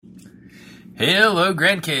Hello,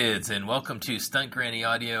 grandkids, and welcome to Stunt Granny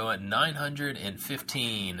Audio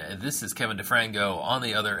 915. This is Kevin DeFranco. On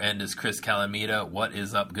the other end is Chris Calamita. What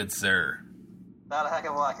is up, good sir? Not a heck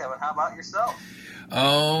of a lot, Kevin. How about yourself?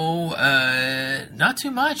 Oh, not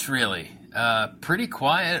too much, really. Pretty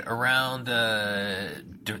quiet around the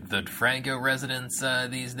DeFranco residence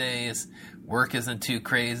these days. Work isn't too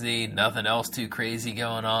crazy. Nothing else too crazy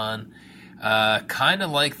going on. Kind of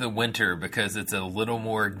like the winter because it's a little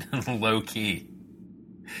more low key.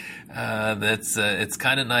 It's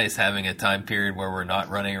kind of nice having a time period where we're not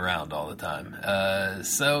running around all the time.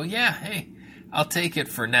 So yeah, hey, I'll take it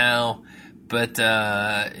for now. But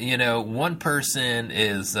one person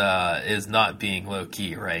is not being low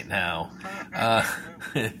key right now,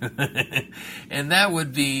 and that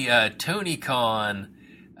would be Tony Khan.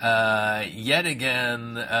 Yet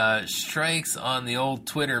again, strikes on the old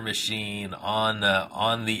Twitter machine on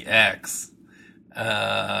the X,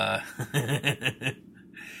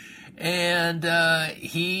 and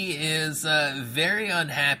he is very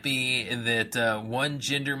unhappy that one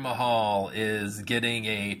Jinder Mahal is getting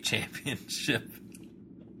a championship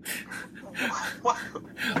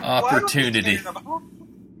opportunity.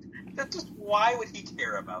 Why would he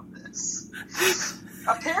care about this?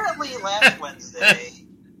 Apparently, last Wednesday,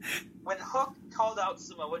 when Hook called out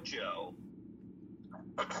Samoa Joe,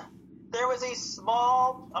 there was a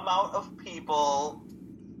small amount of people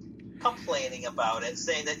complaining about it,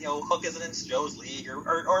 saying that Hook isn't in Joe's league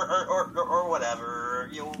or whatever.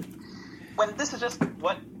 When this is just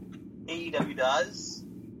what AEW does,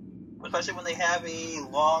 especially when they have a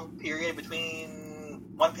long period between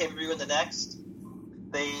one pay-per-view and the next,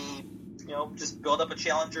 they just build up a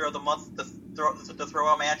challenger of the month to throw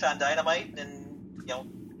a match on Dynamite, and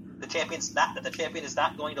the champion is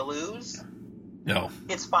not going to lose. No,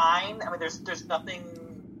 it's fine. I mean, there's nothing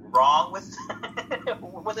wrong with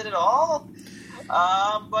with it at all.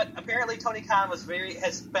 But apparently, Tony Khan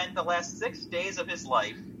has spent the last 6 days of his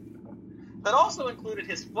life, that also included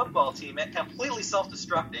his football team, at completely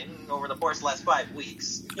self-destructing over the course of the last 5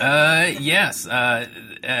 weeks. Yes.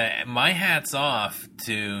 My hat's off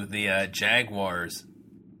to the Jaguars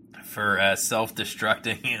for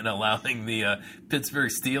self-destructing and allowing the Pittsburgh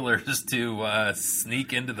Steelers to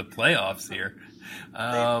sneak into the playoffs here. They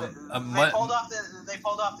pulled off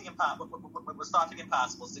the impossible. What was thought to be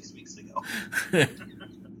impossible 6 weeks ago.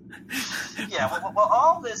 Yeah. Well,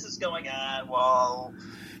 all this is going on while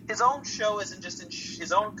his own show isn't just in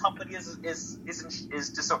his own company is in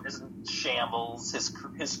shambles. His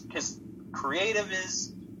creative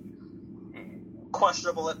is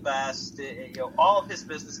questionable at best. All of his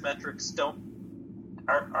business metrics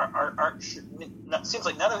seems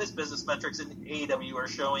like none of his business metrics in AEW are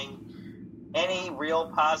showing any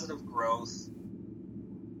real positive growth.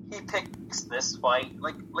 He picks this fight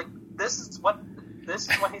this is what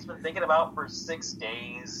he's been thinking about for 6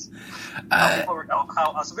 days. How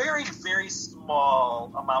a very, very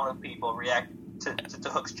small amount of people react to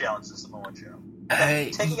Hook's challenge to Samoa Joe.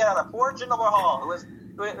 Taking it out of poor Jinder Mahal, who has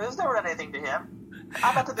never done anything to him.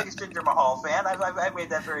 I'm not the biggest Jinder Mahal fan. I've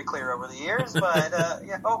made that very clear over the years. But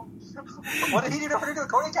what did he do to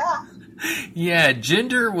Cody Khan? Yeah,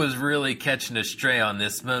 Jinder was really catching a stray on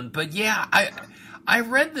this one. But yeah, I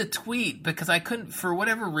read the tweet because I couldn't, for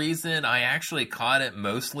whatever reason, I actually caught it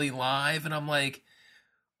mostly live, and I'm like,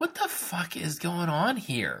 what the fuck is going on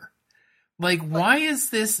here? Like, why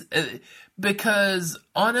is this? Because,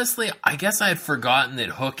 honestly, I guess I had forgotten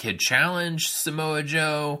that Hook had challenged Samoa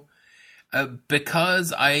Joe.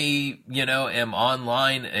 Because I, am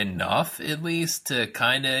online enough, at least, to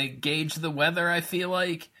kind of gauge the weather, I feel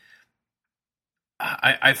like.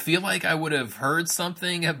 I feel like I would have heard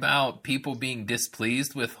something about people being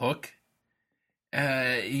displeased with Hook,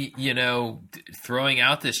 throwing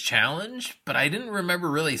out this challenge, but I didn't remember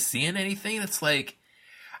really seeing anything. It's like,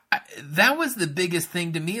 that was the biggest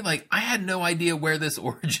thing to me. Like, I had no idea where this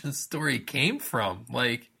origin story came from.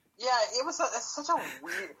 Like, yeah, it was such a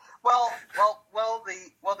weird. Well,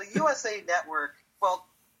 the USA Network,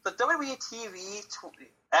 the WWE TV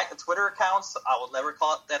Twitter accounts, I will never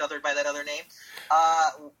call it by that other name.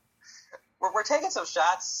 We're taking some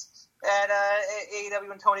shots at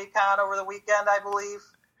AEW and Tony Khan over the weekend, I believe.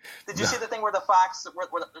 Did you see the thing where the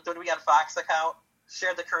WWE on Fox account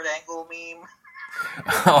shared the Kurt Angle meme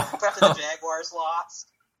after the Jaguars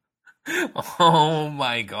lost? Oh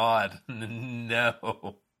my God, no!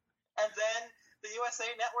 And then the USA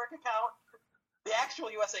Network account, the actual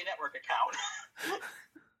USA Network account,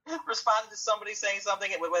 responded to somebody saying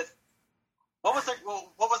something with what was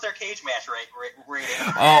their cage match rating?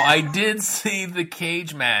 Oh, I did see the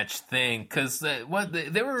cage match thing because they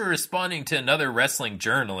were responding to another wrestling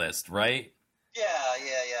journalist, right?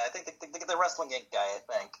 the Wrestling Inc. guy, I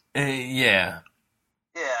think. Yeah.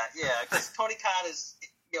 Yeah, because Tony Khan is,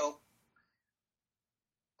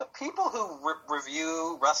 the people who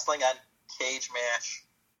review wrestling on Cage Match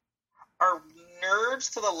are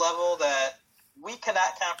nerds to the level that we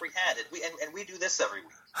cannot comprehend it. We do this every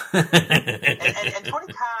week. and Tony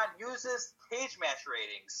Khan uses Cage Match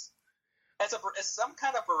ratings as some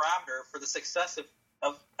kind of barometer for the success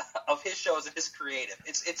of his shows and his creative.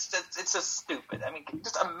 It's just stupid. I mean,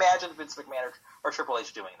 just imagine Vince McMahon or Triple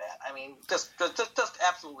H doing that. I mean, just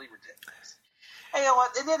absolutely ridiculous. And you know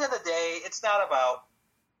what? At the end of the day, it's not about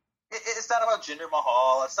Jinder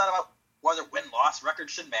Mahal. It's not about whether win-loss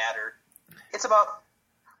records should matter. It's about,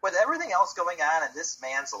 with everything else going on in this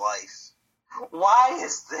man's life, why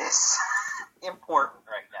is this important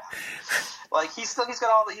right now? Like he's got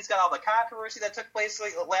all the controversy that took place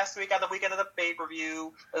last week on the weekend of the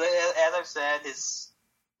pay-per-view. As I've said, his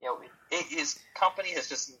company has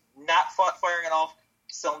just not firing on all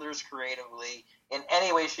cylinders creatively in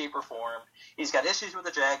any way, shape, or form. He's got issues with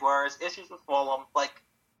the Jaguars, issues with Fulham. Like,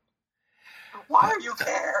 why do you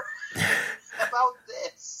care about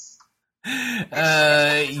this?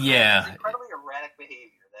 Yeah. It's incredibly erratic behavior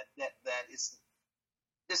that is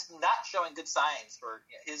just not showing good signs for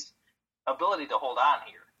his ability to hold on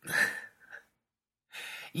here.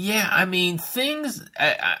 Yeah, I mean,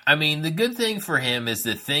 the good thing for him is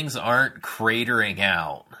that things aren't cratering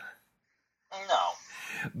out. No.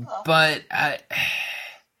 But,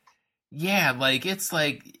 yeah, like, it's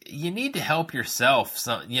like, you need to help yourself.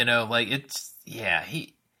 So, he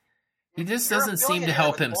just doesn't seem to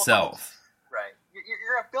help himself. Right.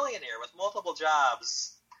 You're a billionaire with multiple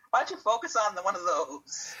jobs. Why don't you focus on one of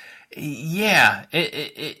those? Yeah,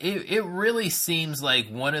 it really seems like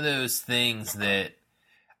one of those things that,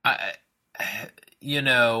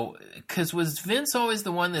 because was Vince always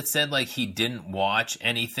the one that said, like, he didn't watch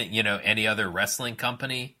anything, any other wrestling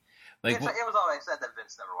company? Like, it was always said that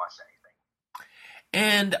Vince never watched anything.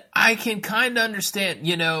 And I can kind of understand,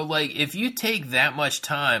 like, if you take that much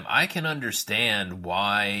time, I can understand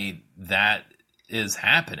why that is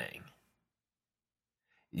happening.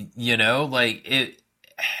 Like,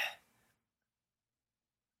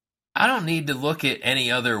 I don't need to look at any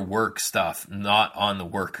other work stuff not on the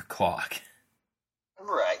work clock.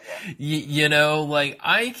 Right, yeah. Like,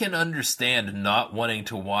 I can understand not wanting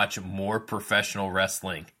to watch more professional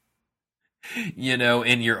wrestling,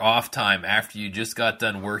 in your off time after you just got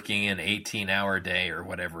done working an 18-hour day or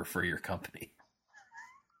whatever for your company.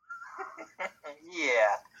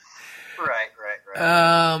 Yeah. Right.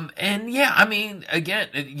 And yeah, I mean, again,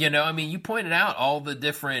 you pointed out all the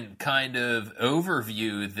different kind of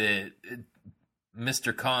overview that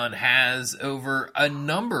Mr. Khan has over a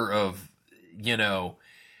number of,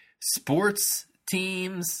 sports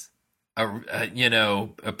teams,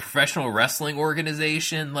 a professional wrestling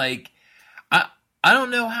organization. Like, I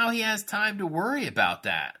don't know how he has time to worry about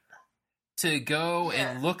that. To go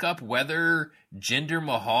and look up whether Jinder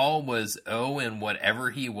Mahal was and whatever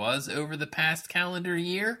he was over the past calendar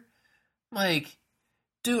year. Like,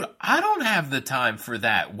 dude, I don't have the time for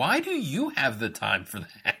that. Why do you have the time for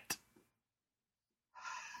that?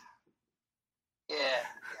 Yeah.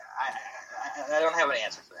 I don't have an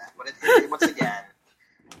answer for that. But once again,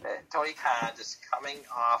 Tony Khan just coming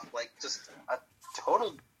off like just a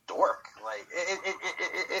total dork. Like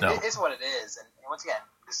it is what it is. And once again,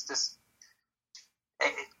 it's just.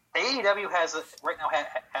 AEW right now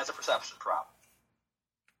has a perception problem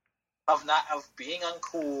of being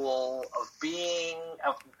uncool, of being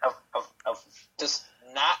just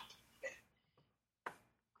not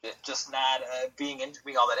being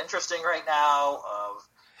all that interesting right now, of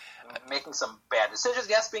making some bad decisions.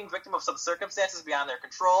 Yes, being victim of some circumstances beyond their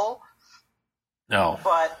control. No,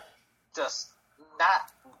 but just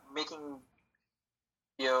not making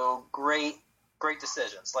great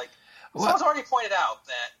decisions. Like. Someone's already pointed out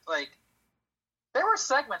that, like, there were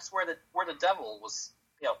segments where the devil was,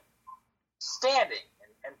 standing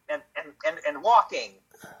and walking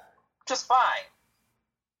just fine,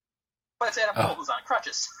 but it's Adam Cole who's on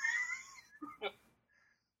crutches.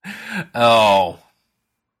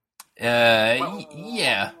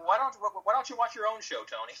 Yeah. Why don't you watch your own show,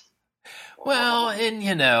 Tony? Well, and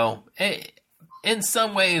in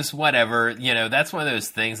some ways, whatever, that's one of those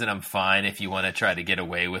things that I'm fine if you want to try to get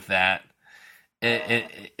away with that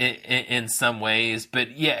in some ways.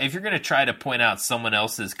 But yeah, if you're going to try to point out someone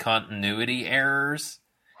else's continuity errors,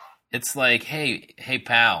 it's like, hey,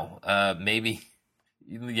 pal, maybe,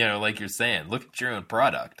 like you're saying, look at your own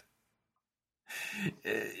product.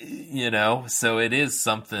 So it is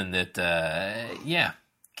something that,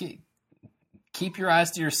 keep your eyes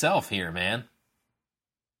to yourself here, man.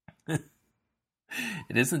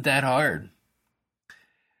 It isn't that hard.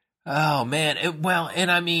 Oh man,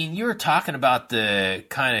 and I mean, you were talking about the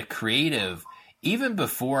kind of creative. Even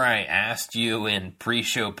before I asked you in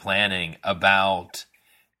pre-show planning about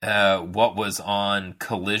what was on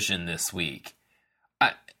Collision this week,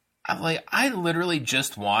 I literally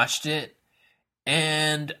just watched it,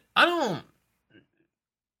 and I don't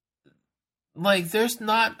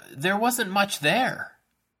there wasn't much there.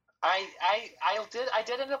 I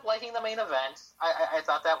did end up liking the main event. I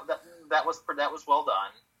thought that was well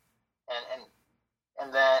done.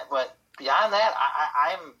 And that, but beyond that,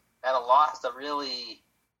 I'm at a loss to really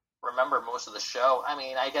remember most of the show. I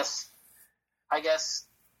mean, I guess,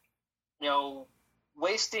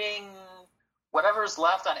 wasting whatever's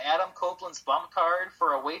left on Adam Copeland's bump card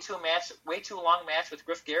for a way too long match with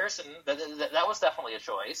Griff Garrison. That was definitely a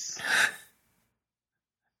choice.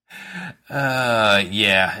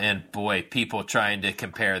 Yeah, and boy, people trying to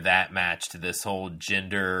compare that match to this whole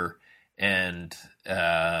Jinder and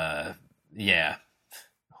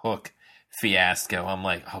Hook fiasco. I'm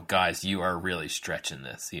like, oh guys, you are really stretching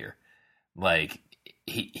this here. Like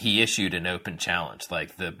he issued an open challenge.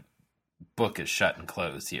 Like the book is shut and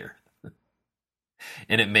closed here.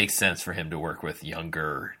 And it makes sense for him to work with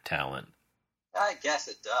younger talent. I guess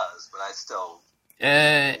it does, but I still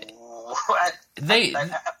I'd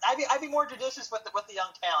be more judicious with the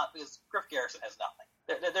young talent because Griff Garrison has nothing.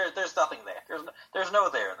 There's nothing there. There's no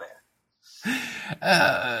there.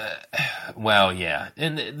 Well, yeah,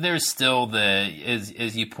 and there's still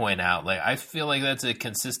as you point out, like I feel like that's a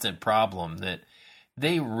consistent problem that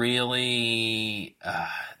they really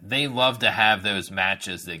they love to have those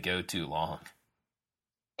matches that go too long.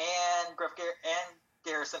 And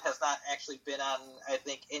Garrison has not actually been on, I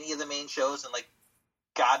think, any of the main shows in like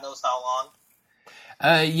God knows how long.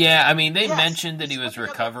 Yeah, I mean they mentioned that he was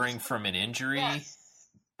recovering from an injury,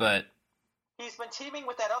 but. He's been teaming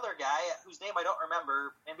with that other guy, whose name I don't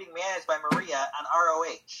remember, and being managed by Maria on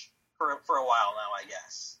ROH for a while now, I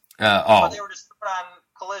guess. But they were just put on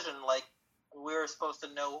Collision like we were supposed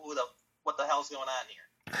to know what the hell's going on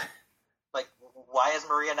here. Like, why is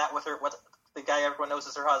Maria not with the guy everyone knows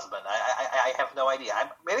is her husband? I have no idea.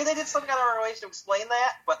 Maybe they did something on ROH to explain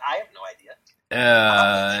that, but I have no idea.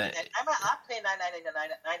 I'm not paying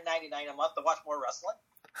 $9.99 a month to watch more wrestling.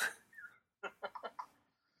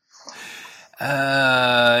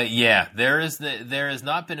 Yeah, there has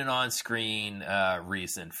not been an on-screen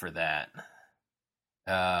reason for that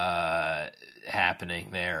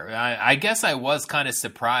happening there. I guess I was kind of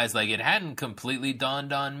surprised. Like, it hadn't completely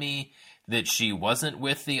dawned on me that she wasn't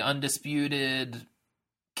with the Undisputed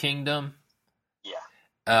Kingdom.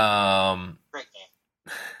 Yeah. Great game.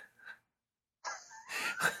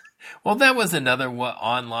 Well, that was another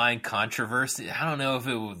online controversy. I don't know if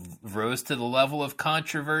it rose to the level of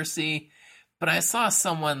controversy, but I saw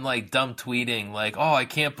someone like dumb tweeting like, "Oh, I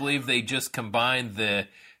can't believe they just combined the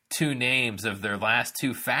two names of their last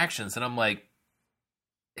two factions." And I'm like,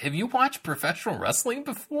 have you watched professional wrestling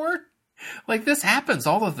before? Like, this happens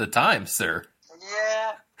all of the time, sir.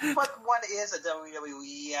 Yeah, but one is a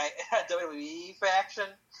WWE faction,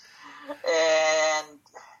 and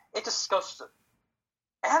it just goes to...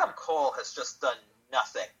 Adam Cole has just done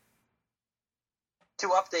nothing to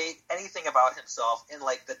update anything about himself in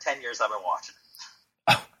like the 10 years I've been watching.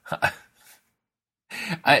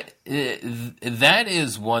 That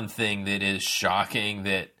is one thing that is shocking,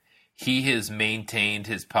 that he has maintained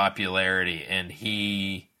his popularity, and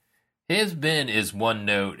he has been as one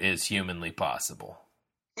note as humanly possible.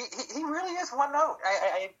 He really is one note.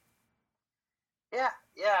 Yeah.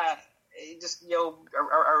 Just, so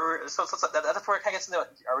that's where it kind of gets to know,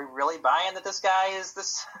 are we really buying that this guy is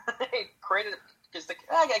this created? Because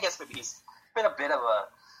I guess maybe he's been a bit of a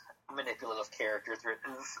manipulative character through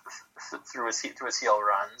his heel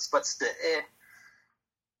runs, but still,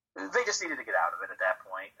 they just needed to get out of it at that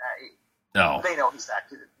point. No, they know he's not.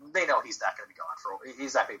 They know he's not going to be gone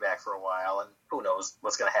he's not going to be back for a while, and who knows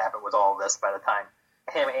what's going to happen with all of this by the time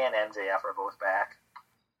him and MJF are both back.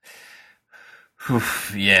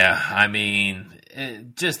 Yeah, I mean,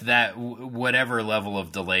 just that, whatever level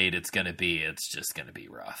of delayed it's going to be, it's just going to be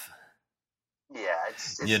rough. Yeah,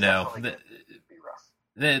 it's definitely going to be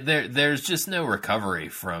rough. There's just no recovery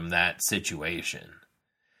from that situation,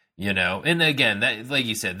 And again, that, like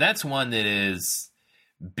you said, that's one that is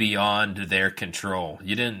beyond their control.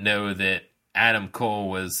 You didn't know that Adam Cole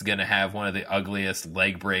was going to have one of the ugliest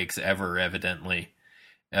leg breaks ever, evidently,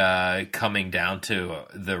 coming down to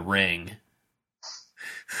the ring.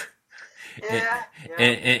 Yeah.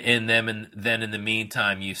 And then in the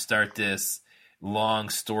meantime, you start this long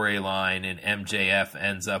storyline, and MJF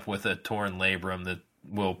ends up with a torn labrum that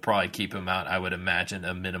will probably keep him out, I would imagine,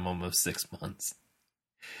 a minimum of 6 months.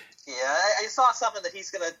 Yeah, I saw something that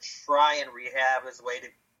he's going to try and rehab his way to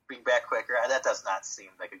be back quicker. That does not seem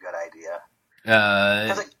like a good idea.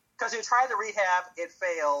 Because you try the rehab, it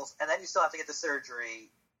fails, and then you still have to get the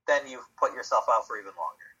surgery, then you've put yourself out for even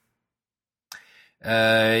longer.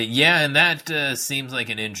 Yeah, and that seems like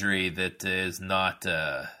an injury that is not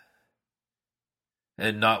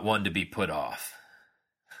one to be put off.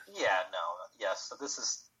 Yeah, no, yes. So this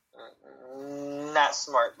is not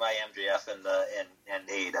smart by MJF and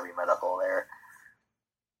AEW Medical there.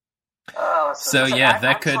 I'm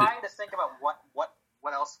trying to think about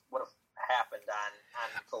what else would have happened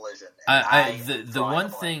on Collision. The one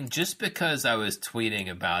thing, just because I was tweeting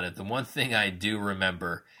about it, the one thing I do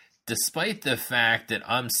remember, despite the fact that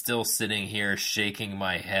I'm still sitting here shaking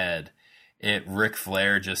my head at Ric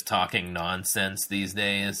Flair just talking nonsense these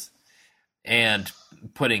days and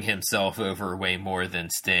putting himself over way more than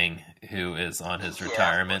Sting, who is on his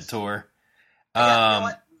retirement tour.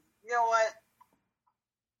 Yeah, you know what?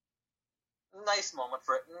 Nice moment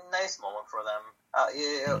for them.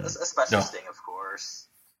 Especially Sting, of course.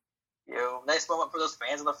 Nice moment for those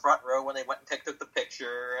fans in the front row when they went and took the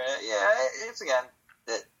picture. It's again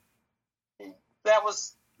that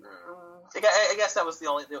was. I guess that was the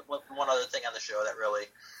one other thing on the show that really,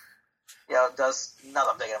 does, now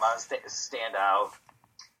that I'm thinking about it, stand out.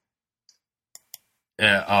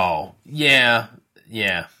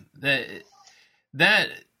 That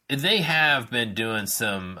they have been doing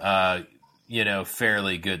some,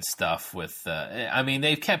 fairly good stuff with.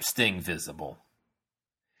 They've kept Sting visible.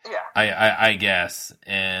 Yeah, I guess,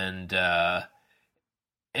 and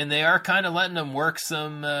they are kind of letting him work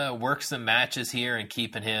some matches here and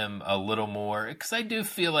keeping him a little more, because I do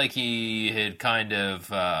feel like he had kind of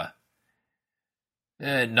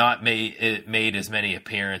not made as many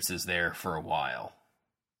appearances there for a while.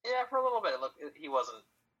 Yeah, for a little bit. Look, he wasn't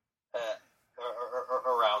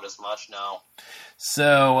around as much, no.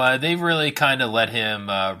 So they've really kind of let him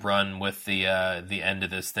run with the end of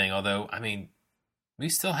this thing. Although, we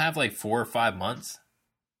still have like 4 or 5 months.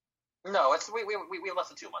 No, we have less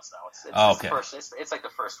than 2 months now. Okay. It's like the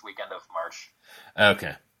first weekend of March.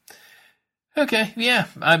 Okay. Yeah.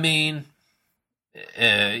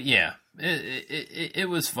 It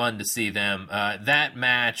was fun to see them. That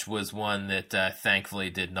match was one that thankfully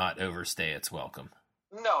did not overstay its welcome.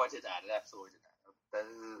 No, it did not. It absolutely did not.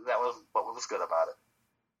 That was what was good about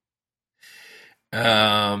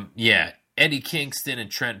it. Eddie Kingston and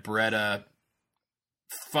Trent Beretta,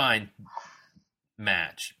 fine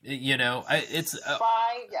match. It's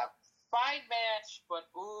fine. Yeah, fine match. But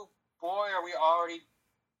ooh, boy, are we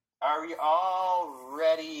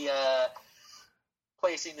already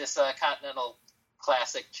placing this Continental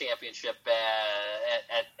Classic Championship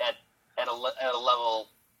at a level,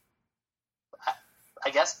 I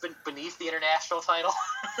guess, beneath the international title.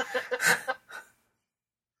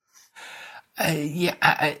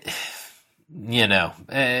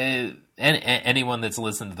 Anyone that's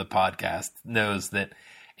listened to the podcast knows that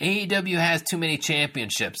AEW has too many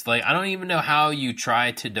championships. Like, I don't even know how you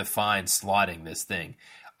try to define slotting this thing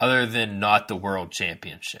other than not the world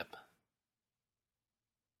championship.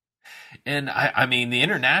 And the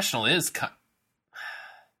international is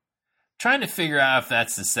trying to figure out if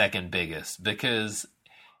that's the second biggest, because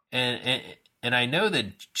and I know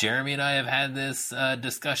that Jeremy and I have had this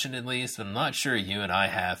discussion, at least. I'm not sure you and I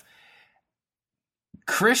have.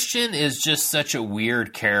 Christian is just such a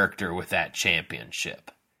weird character with that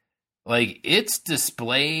championship. Like, it's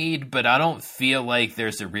displayed, but I don't feel like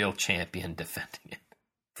there's a real champion defending it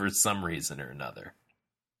for some reason or another.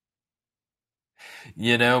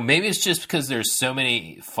 Maybe it's just because there's so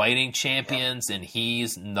many fighting champions and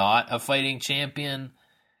he's not a fighting champion,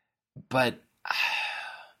 but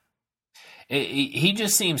he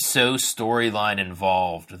just seems so storyline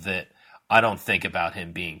involved that I don't think about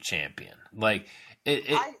him being champion. Like, I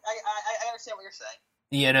understand what you're saying.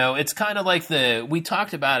 It's kind of like we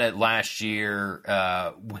talked about it last year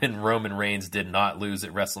when Roman Reigns did not lose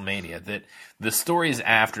at WrestleMania, that the stories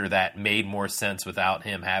after that made more sense without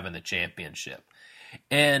him having the championship.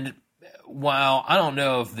 And while I don't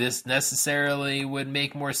know if this necessarily would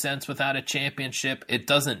make more sense without a championship, it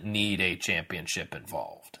doesn't need a championship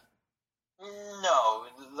involved. No,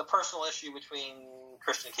 the personal issue between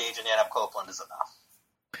Christian Cage and Adam Copeland is enough.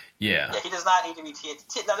 Yeah, he does not need to be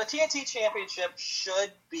TNT. Now, the TNT Championship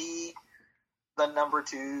should be the number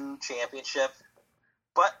 2 championship,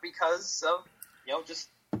 but because of just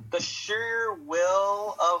the sheer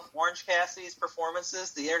will of Orange Cassidy's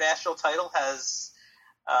performances, the international title has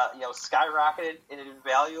skyrocketed in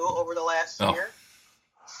value over the last year.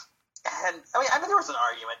 And I mean, there was an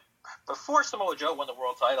argument before Samoa Joe won the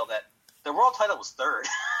world title that the world title was third.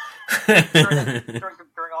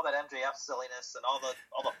 during all that MJF silliness and all the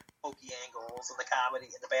pokey angles and the comedy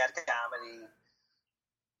and the bad comedy.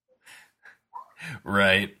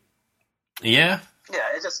 Right. Yeah.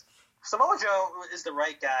 Yeah, it's just Samoa Joe is the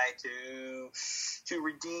right guy to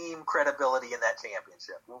redeem credibility in that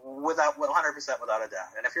championship without 100% without a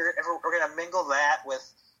doubt. And if we're going to mingle that with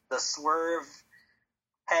the Swerve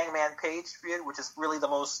Hangman Page feud, which is really the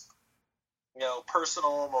most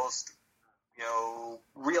personal, most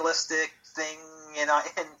realistic thing in all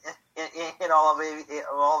of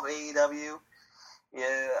AEW.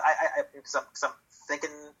 Yeah, I'm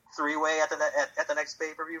thinking 3-way at the next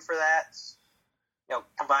pay-per-view for that.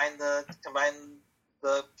 Combine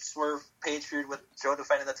the Swerve Page feud with Joe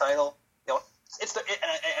defending the title. And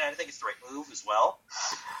I think it's the right move as well.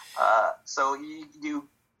 So you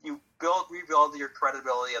rebuild your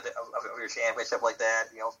credibility of your championship like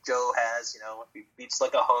that. Joe has beats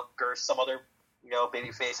like a Hook or some other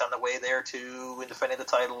babyface on the way there too in defending the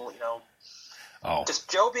title. Just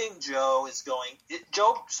Joe being Joe is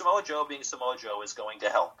Samoa Joe being Samoa Joe is going to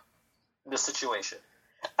help this situation.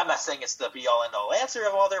 I'm not saying it's the be all end all answer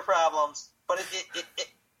of all their problems, but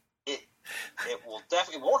it will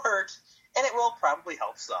definitely won't hurt, and it will probably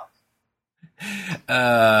help some.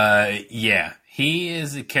 Yeah, he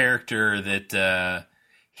is a character that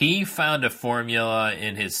he found a formula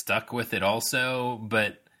and has stuck with it also,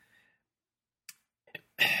 but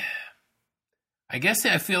I guess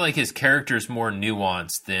I feel like his character is more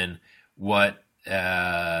nuanced than what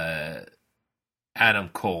Adam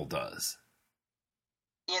Cole does.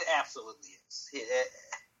 It absolutely is.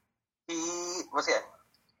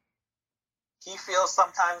 He feels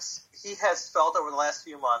sometimes he has felt over the last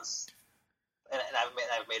few months, and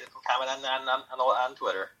I've made a comment on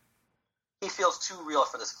Twitter. He feels too real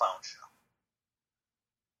for this clown show.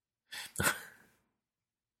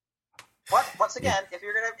 Once again, if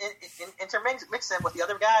you're going to intermix him with the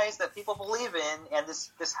other guys that people believe in, and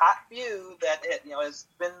this hot feud that has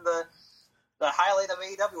been the highlight of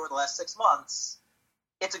AEW over the last 6 months,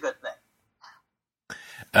 it's a good thing.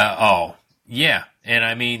 Yeah, and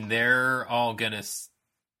I mean they're all gonna.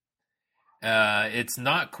 It's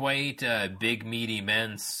not quite big meaty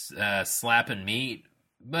men slapping meat,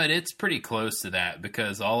 but it's pretty close to that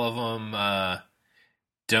because all of them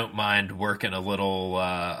don't mind working a little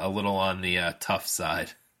on the tough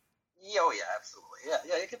side. Oh yeah, absolutely. Yeah.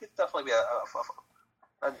 It could definitely be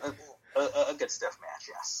a good stiff match.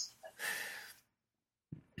 Yes.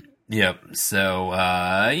 Yep. So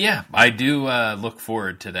I do look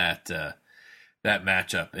forward to that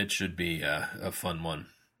matchup. It should be a fun one.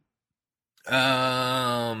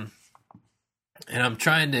 And I'm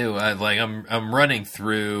trying to I'm running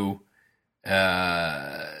through.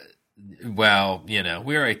 Well, we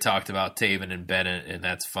already talked about Taven and Bennett, and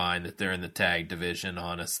that's fine that they're in the tag division.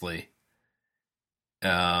 Honestly,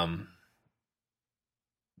 Sky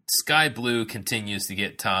Blue continues to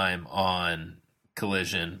get time on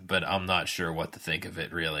Collision, but I'm not sure what to think of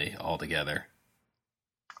it really altogether.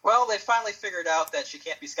 Well, they finally figured out that she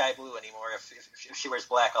can't be Sky Blue anymore if she wears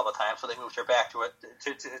black all the time, so they moved her back to a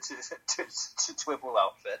blue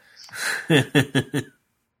outfit.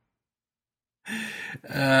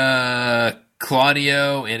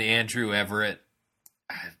 Claudio and Andrew Everett,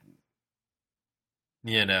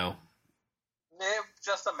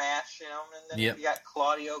 just a match, and then you got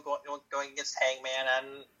Claudio going against Hangman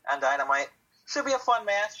on Dynamite. Should be a fun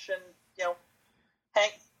match, and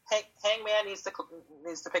Hangman needs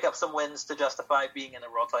to pick up some wins to justify being in the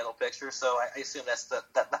world title picture. So I assume that's the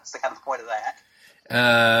kind of point of that.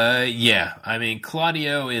 Yeah. I mean,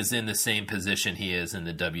 Claudio is in the same position he is in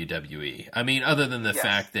the WWE. I mean, other than the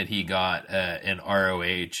fact that he got an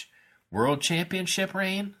ROH World Championship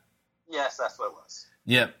reign. Yes, that's what it was.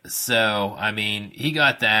 Yep. So, I mean, he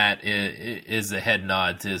got that. It is a head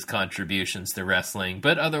nod to his contributions to wrestling,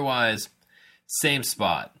 but otherwise, same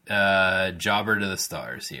spot. Jobber to the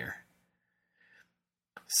stars here.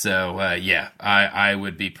 So, I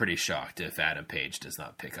would be pretty shocked if Adam Page does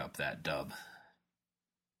not pick up that dub.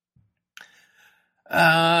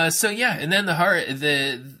 And then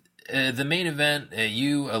the main event,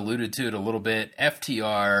 you alluded to it a little bit,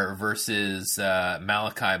 FTR versus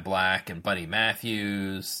Malachi Black and Buddy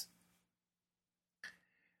Matthews.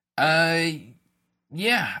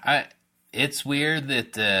 It's weird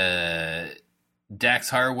that Dax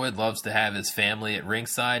Harwood loves to have his family at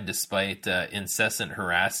ringside despite incessant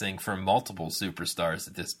harassing from multiple superstars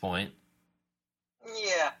at this point.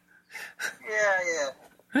 Yeah.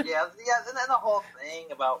 And then the whole thing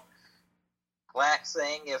about Black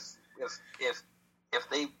saying if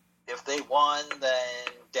if they won,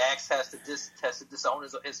 then Dax has to disown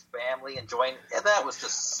his family and join. And that was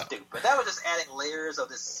just stupid. That was just adding layers of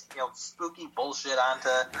this, spooky bullshit onto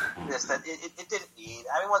this that it didn't need.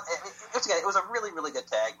 I mean, it was a really, really good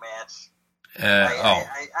tag match.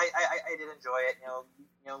 I did enjoy it.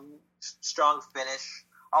 Strong finish.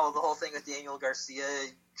 Although the whole thing with Daniel Garcia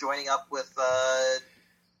joining up with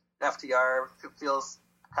FTR feels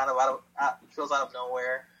kind of out of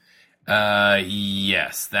nowhere.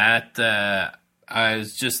 Yes, that I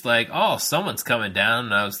was just like, oh, someone's coming down,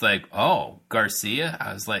 and I was like, oh, Garcia.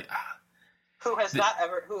 I was like, who has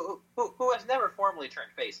never formally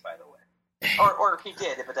turned face, by the way, or he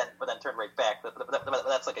did, but then turned right back. But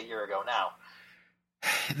that's like a year ago now.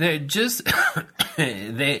 They're just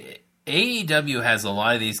AEW has a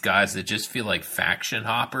lot of these guys that just feel like faction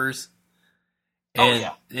hoppers, and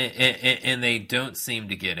and they don't seem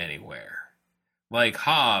to get anywhere. Like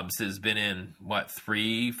Hobbs has been in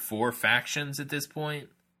 3-4 factions at this point.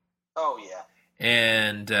 Oh yeah,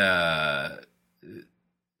 and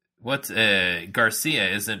Garcia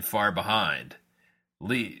isn't far behind.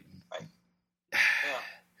 Lee, right.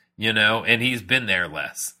 Yeah. And he's been there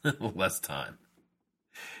less time.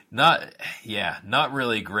 Not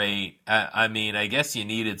really great. I mean, I guess you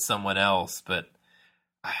needed someone else, but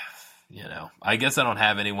I guess I don't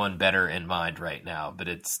have anyone better in mind right now, but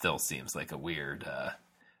it still seems like a weird,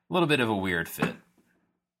 little bit of a weird fit.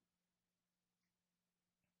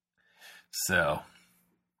 So,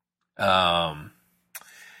 yeah,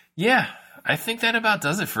 I think that about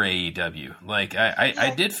does it for AEW. Like,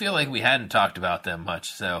 I did feel like we hadn't talked about them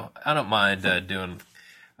much, so I don't mind doing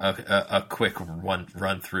a quick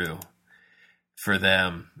run through for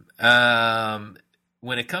them.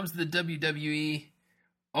 When it comes to the WWE,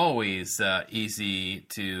 always easy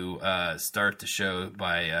to start the show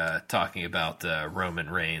by talking about Roman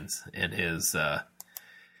Reigns and his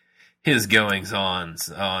goings-ons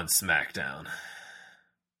on SmackDown.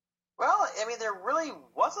 Well, I mean, there really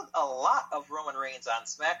wasn't a lot of Roman Reigns on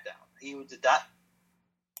SmackDown. He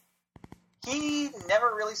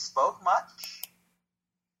never really spoke much.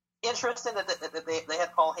 Interesting that they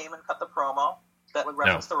had Paul Heyman cut the promo that would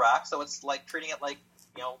reference The Rock, so it's like treating it like,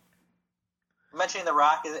 mentioning The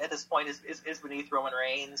Rock at this point is beneath Roman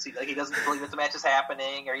Reigns. He doesn't believe that the match is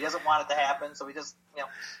happening, or he doesn't want it to happen, so he just,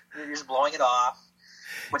 you're just blowing it off.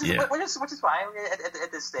 Which is fine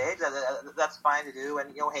at this stage. That's fine to do,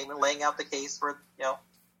 and Heyman laying out the case for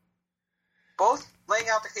both laying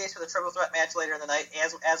out the case for the triple threat match later in the night,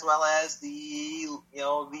 as well as the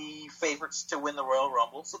the favorites to win the Royal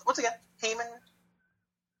Rumble. So once again,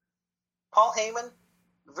 Paul Heyman,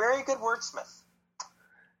 very good wordsmith.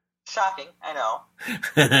 Shocking, I know.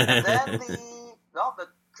 And then the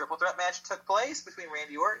triple threat match took place between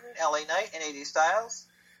Randy Orton, LA Knight, and AJ Styles.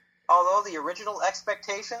 Although the original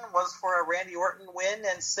expectation was for a Randy Orton win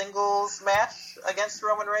and singles match against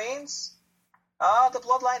Roman Reigns, the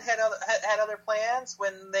Bloodline had other plans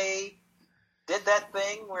when they did that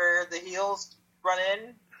thing where the heels run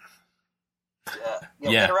in,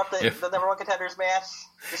 interrupt the number one contenders match,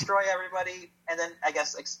 destroy everybody, and then I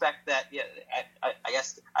guess expect that. Yeah, I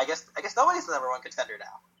guess nobody's the number one contender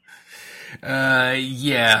now.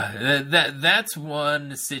 That's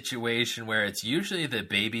one situation where it's usually the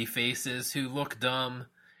baby faces who look dumb,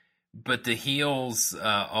 but the heels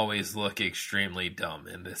always look extremely dumb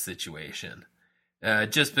in this situation.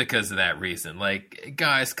 Just because of that reason. Like,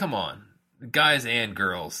 guys, come on. Guys and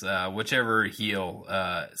girls, whichever heel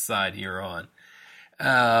side you're on.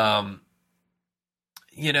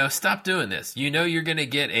 Stop doing this. You're going to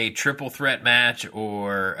get a triple threat match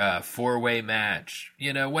or a 4-way match.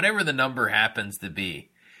 Whatever the number happens to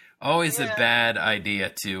be. Always a bad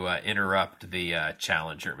idea to interrupt the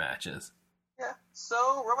challenger matches. Yeah.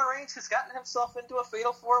 So Roman Reigns has gotten himself into a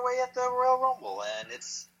fatal 4-way at the Royal Rumble, and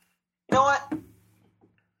it's, you know what?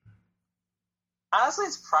 Honestly,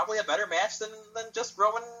 it's probably a better match than just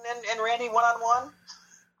Roman and Randy one-on-one.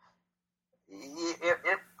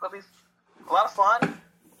 It'll be a lot of fun.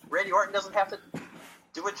 Randy Orton doesn't have to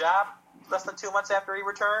do a job less than 2 months after he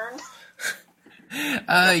returned.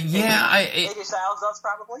 AJ Styles does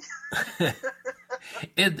probably.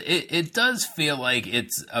 It does feel like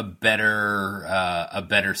it's a better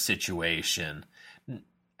situation,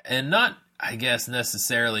 and not, I guess,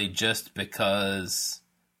 necessarily just because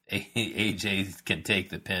AJ can take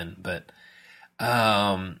the pin, but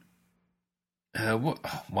why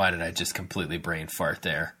did I just completely brain fart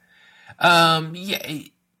there?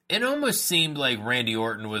 It almost seemed like Randy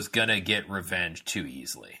Orton was gonna get revenge too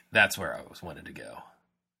easily. That's where I wanted to go.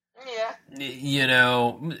 Yeah.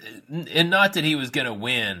 And not that he was gonna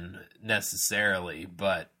win necessarily,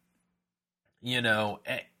 but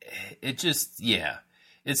it just, yeah.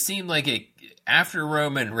 It seemed like it, after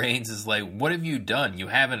Roman Reigns is like, what have you done? You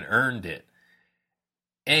haven't earned it.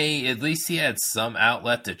 At least he had some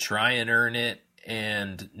outlet to try and earn it,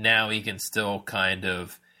 and now he can still kind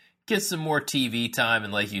of get some more TV time,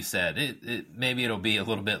 and like you said, maybe it'll be a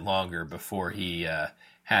little bit longer before he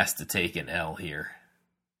has to take an L here.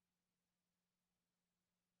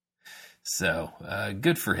 So,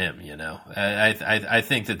 good for him, you know. I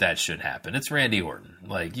think that should happen. It's Randy Orton.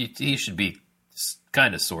 Like, he should be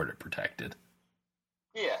kind of sort of protected.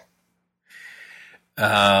 Yeah.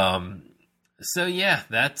 So yeah,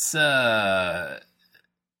 that's right.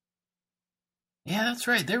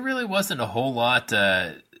 There really wasn't a whole lot.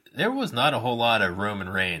 There was not a whole lot of Roman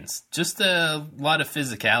Reigns. Just a lot of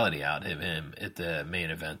physicality out of him at the main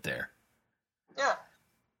event there. Yeah.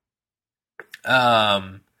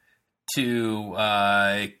 To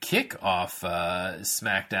kick off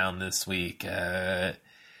SmackDown this week,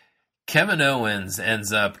 Kevin Owens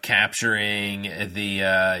ends up capturing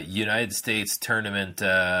the United States Tournament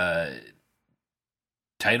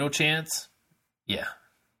title chance. Yeah.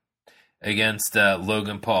 Against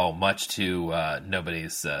Logan Paul, much to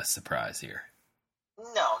nobody's surprise here.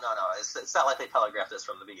 No. It's not like they telegraphed this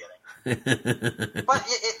from the beginning. But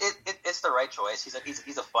it's the right choice.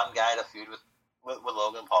 He's a fun guy to feud with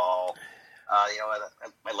Logan Paul.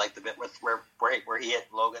 I liked the bit with where he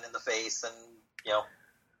hit Logan in the face, and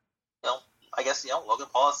I guess Logan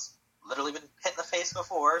Paul has literally been hit in the face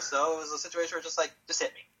before, so it was a situation where just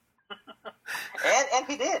hit me. and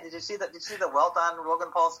he did. Did you see the welt on Logan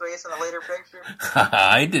Paul's face in a later picture?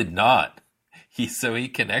 I did not. He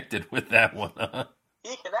connected with that one, huh?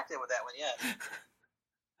 He connected with that one, yes.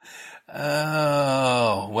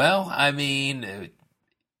 Oh, well, I mean,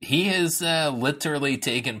 he has literally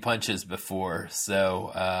taken punches before,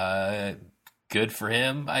 so good for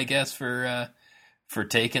him, I guess, for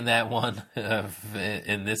taking that one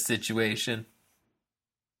in this situation.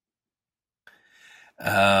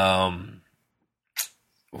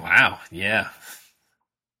 Wow, yeah.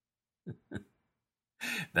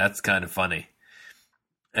 That's kind of funny.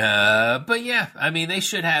 But yeah, I mean, they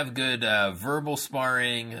should have good verbal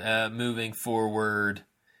sparring moving forward,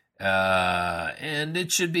 and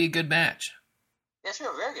it should be a good match. It should be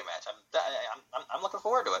a very good match. I'm looking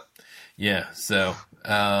forward to it. Yeah. So,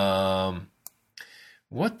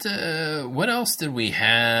 what else did we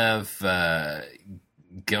have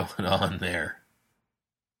going on there?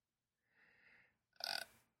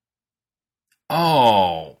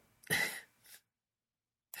 Oh.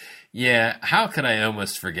 Yeah, how could I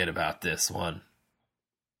almost forget about this one?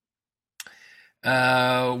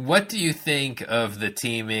 What do you think of the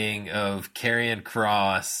teaming of Karrion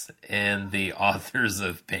Kross and the Authors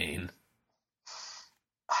of Pain?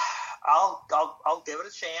 I'll give it a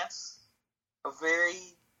chance. A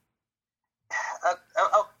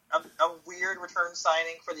weird return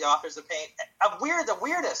signing for the Authors of Pain. The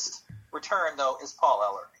weirdest return though is Paul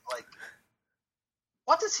Ellering. Like,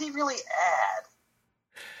 what does he really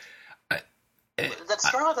add that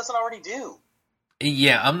Scarlett doesn't already do?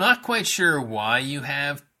 Yeah, I'm not quite sure why you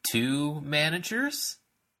have two managers.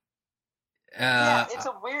 It's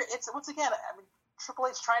a weird. It's once again, I mean, Triple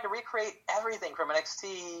H trying to recreate everything from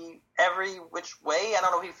NXT every which way. I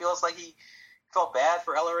don't know if he feels like he felt bad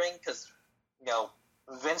for Ellering because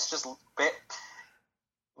Vince just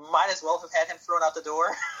might as well have had him thrown out the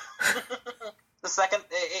door. The second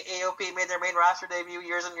AOP made their main roster debut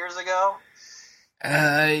years and years ago.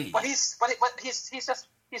 But he's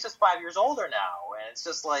just 5 years older now, and it's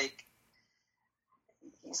just like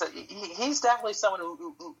he's definitely someone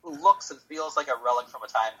who looks and feels like a relic from a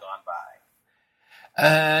time gone by.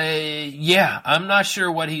 Yeah, I'm not sure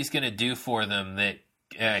what he's going to do for them that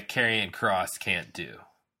Karrion Kross can't do.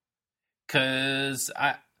 Because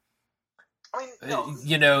the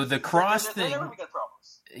Kross thing. They're going to get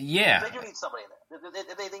problems. Yeah, they do need somebody in there.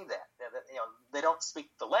 They think that they don't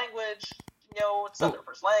speak the language. It's not their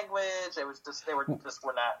first language. They were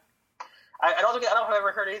not. I don't think I've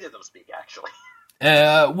ever heard either of them speak actually.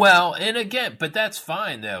 Well, and again, but that's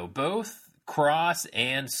fine though. Both Kross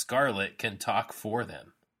and Scarlett can talk for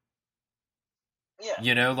them. Yeah.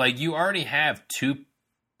 You already have two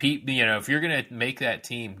people. If you're gonna make that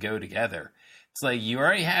team go together, it's like you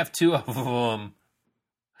already have two of them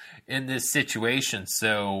in this situation.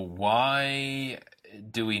 So why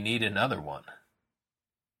do we need another one?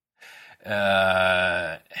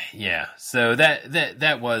 Yeah. So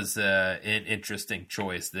that was an interesting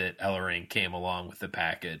choice that Ellering came along with the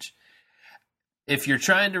package. If you're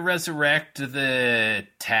trying to resurrect the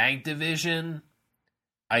tag division,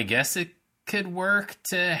 I guess it could work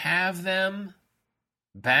to have them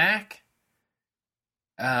back.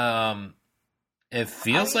 It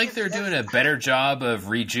feels like they're doing a better job of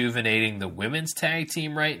rejuvenating the women's tag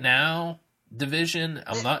team right now division.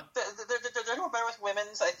 They're doing better with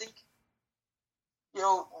women's. I think,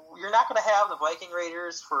 you're not going to have the Viking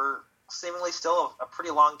Raiders for seemingly still a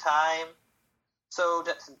pretty long time. So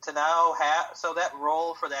to now have that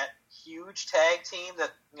role for that huge tag team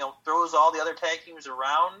that throws all the other tag teams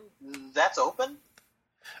around, that's open.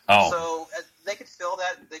 Oh, so they could fill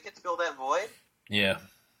that. They could fill that void. Yeah.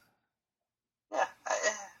 Yeah.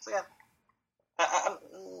 I'm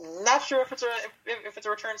not sure if it's a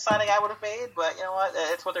return signing I would have made, but you know what?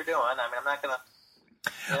 It's what they're doing. I mean, I'm not gonna.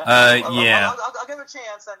 Yeah. I'll give it a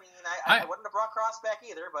chance. I mean, I wouldn't have brought Cross back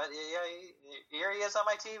either, but here he is on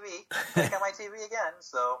my TV, back on my TV again.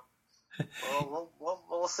 So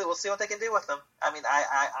we'll see. We'll see what they can do with him. I mean,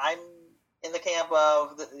 I'm in the camp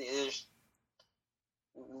of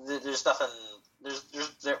there's nothing.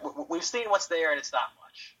 We've seen what's there, and it's not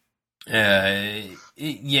much.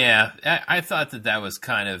 Yeah, I thought that was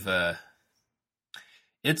kind of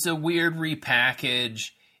it's a weird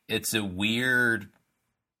repackage. It's a weird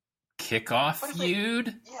kickoff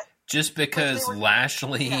feud, just because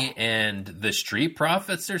Lashley and the Street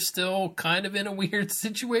Profits are still kind of in a weird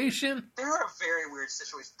situation. They're in a very weird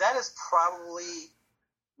situation. That is probably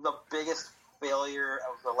the biggest failure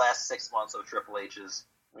of the last 6 months of Triple H's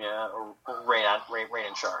reign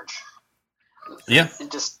in charge. Yeah,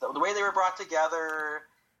 just the way they were brought together,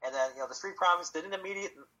 and then the Street Profits didn't not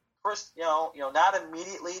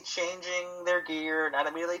immediately changing their gear, not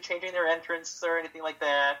immediately changing their entrance or anything like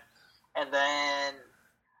that, and then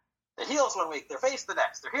the heels 1 week, their face the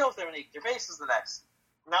next, their heels 1 week, their faces the next.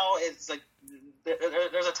 Now it's like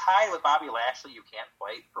there's a tide with Bobby Lashley you can't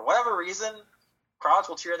fight for whatever reason. Crowds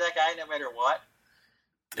will cheer that guy no matter what.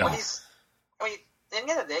 Oh. But at the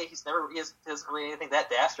end of the day, he hasn't really anything that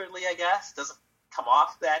dastardly, I guess. Doesn't come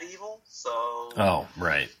off that evil. So. Oh,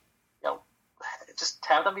 right. Just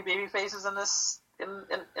have them be baby faces in this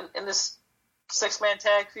 6-man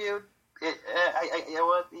tag feud. You know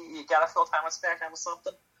what? You gotta fill time with SmackDown with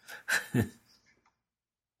something.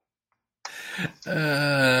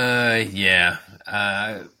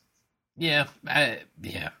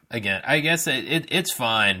 Again, I guess it's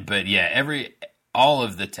fine, but all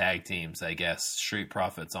of the tag teams, I guess, Street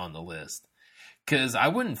Profits on the list, because I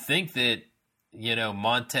wouldn't think that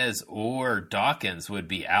Montez or Dawkins would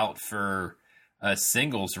be out for a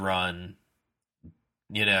singles run,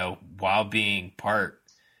 while being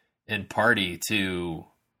party to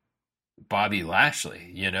Bobby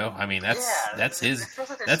Lashley. I mean, that's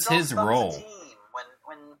his role.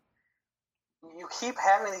 When you keep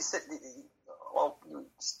having these,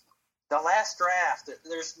 the last draft,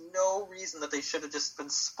 there's no reason that they should have just been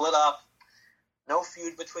split up. No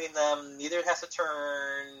feud between them. Neither has to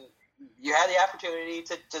turn. You had the opportunity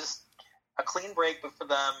to just a clean break for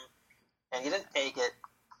them, and you didn't take it.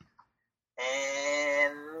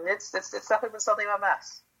 And it's definitely been something of a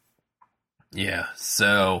mess. Yeah,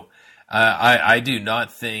 so I do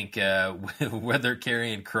not think whether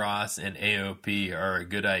Karrion Kross and AOP are a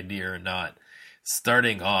good idea or not,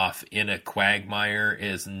 starting off in a quagmire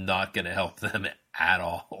is not going to help them at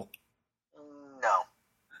all. No.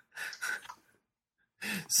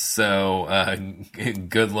 So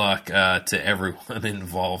good luck to everyone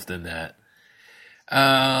involved in that.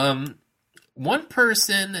 One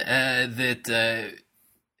person that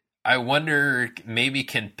I wonder maybe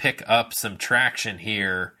can pick up some traction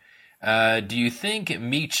here. Do you think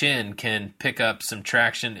Mi Chin can pick up some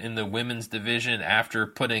traction in the women's division after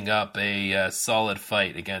putting up a solid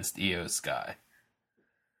fight against Io Sky?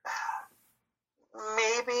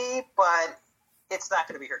 Maybe, but it's not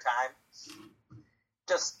going to be her time.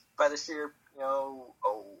 Just by the sheer,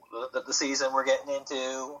 the season we're getting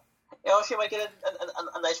into. She might get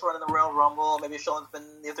a nice run in the Royal Rumble. Maybe she'll end up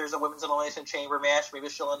in, if there's a Women's Elimination Chamber match, maybe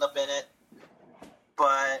she'll end up in it.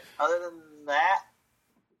 But other than that,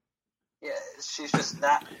 she's just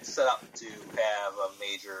not set up to have a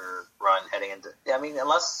major run heading into. I mean,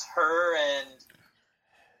 unless her and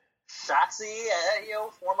Shotzi,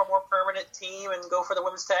 form a more permanent team and go for the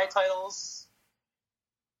women's tag titles.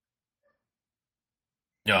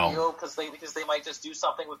 No, because they might just do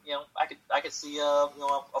something with I could see a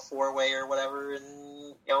 4-way or whatever,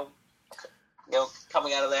 and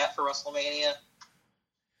coming out of that for WrestleMania.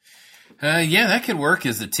 That could work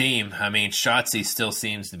as a team. I mean, Shotzi still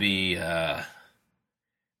seems to be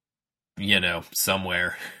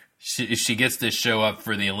somewhere. She gets to show up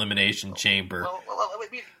for the Elimination Chamber. Well,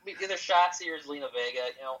 either Shotzi or Zelina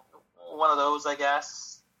Vega. One of those, I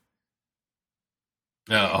guess.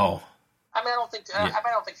 Oh. I mean, I don't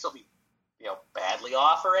think she'll be, badly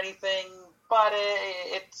off or anything. but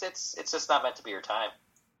it's just not meant to be her time.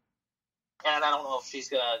 And I don't know if she's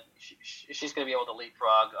gonna be able to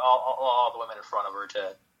leapfrog all the women in front of her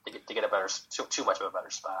to get a better, too much of a better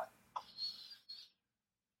spot.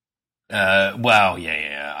 Well,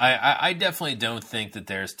 yeah. I definitely don't think that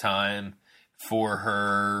there's time for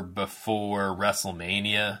her before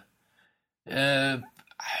WrestleMania.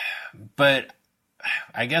 But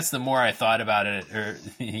I guess the more I thought about it, or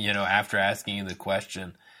after asking you the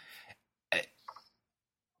question,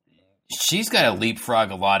 she's got to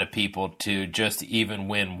leapfrog a lot of people to just even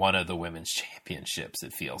win one of the women's championships,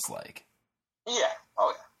 it feels like. Yeah.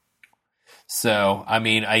 Oh, yeah. So, I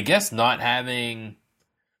mean, I guess not having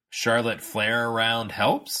Charlotte Flair around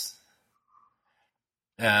helps.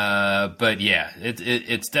 But yeah,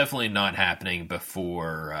 it's definitely not happening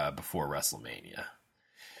before WrestleMania.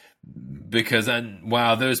 Because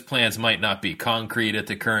while those plans might not be concrete at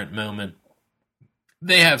the current moment,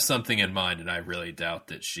 they have something in mind, and I really doubt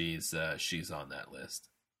that she's on that list.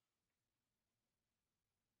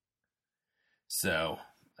 So,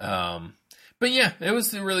 but yeah, it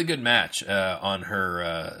was a really good match on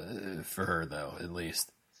her for her though, at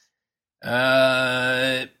least.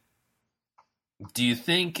 Do you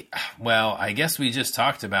think? Well, I guess we just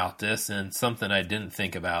talked about this, and something I didn't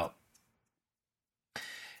think about.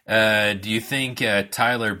 Do you think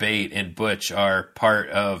Tyler Bate and Butch are part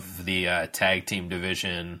of the tag team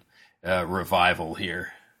division revival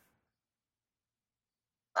here?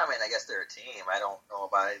 I mean, I guess they're a team. I don't know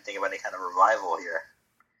about anything about any kind of revival here.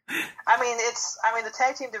 I mean, the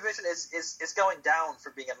tag team division is going down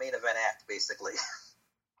from being a main event act, basically.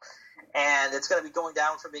 And it's going to be going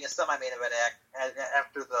down from being a semi-main event act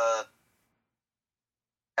after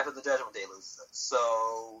the Judgment Day loses it.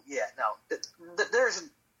 So, yeah, no. There's...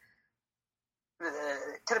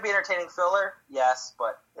 Could it be entertaining filler? Yes,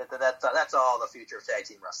 but that's all the future of tag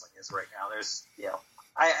team wrestling is right now. There's,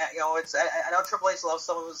 I know Triple H loves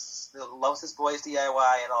his boys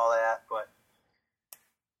DIY and all that, but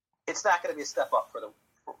it's not going to be a step up for the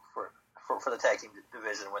tag team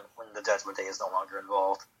division when the Judgment Day is no longer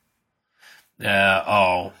involved.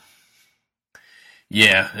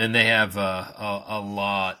 Yeah, and they have a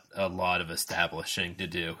lot of establishing to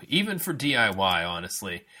do, even for DIY.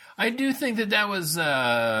 Honestly, I do think that was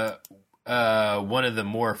one of the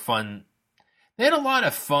more fun. They had a lot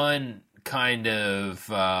of fun kind of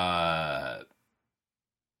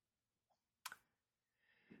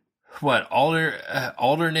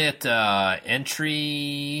alternate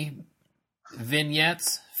entry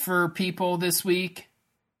vignettes for people this week.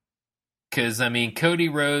 Because, I mean, Cody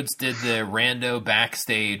Rhodes did the rando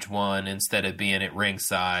backstage one instead of being at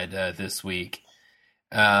ringside this week.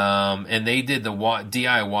 And they did the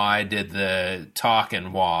DIY did the talk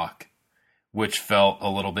and walk, which felt a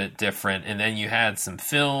little bit different. And then you had some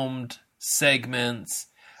filmed segments.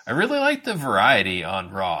 I really like the variety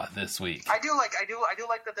on Raw this week. I do like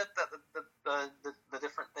the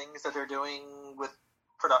different things that they're doing with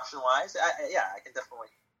production wise. I can definitely.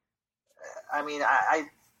 I mean,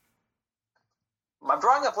 I'm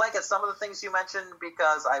drawing a blank at some of the things you mentioned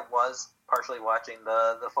because I was partially watching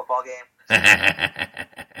the football game.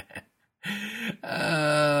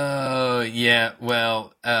 Oh, yeah.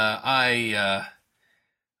 Well, I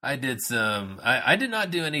did some. I did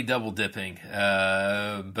not do any double dipping,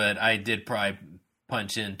 but I did probably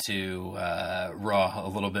punch into Raw a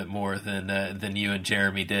little bit more than you and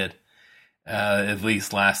Jeremy did, at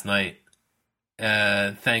least last night.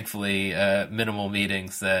 Thankfully, minimal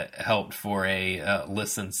meetings that helped for a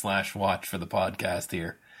listen/watch for the podcast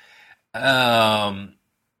here.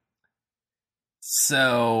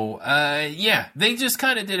 So, yeah, they just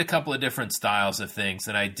kind of did a couple of different styles of things,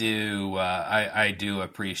 and I do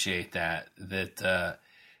appreciate that there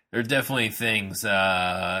are definitely things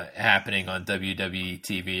happening on WWE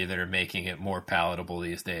TV that are making it more palatable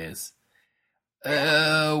these days.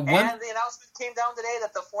 And the announcement came down today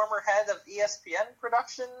that the former head of ESPN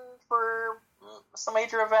production for some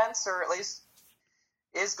major events, or at least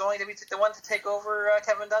is going to be the one to take over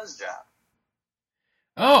Kevin Dunn's job.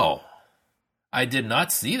 Oh, I did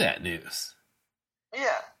not see that news.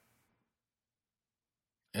 Yeah.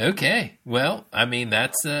 Okay, well, I mean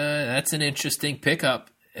that's an interesting pickup,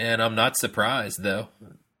 and I'm not surprised though. No.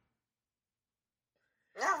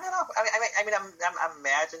 I mean, I'm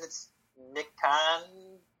imagine it's Nick Khan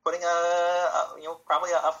putting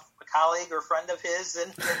probably a colleague or friend of his in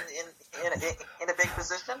a big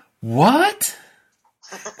position. What?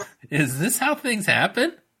 Is this how things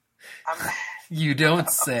happen? You don't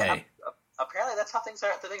say. Apparently, that's how things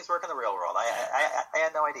work in the real world. I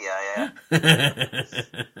had no idea. But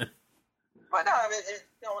no, I mean,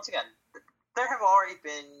 once again, there have already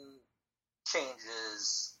been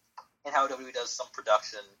changes in how WWE does some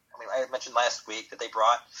production. I mean, I mentioned last week that they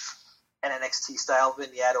brought an NXT style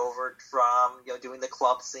vignette over from doing the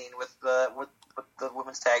club scene with the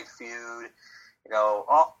women's tag feud.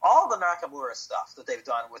 All the Nakamura stuff that they've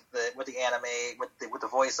done with the anime, with the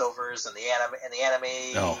voiceovers and the anime,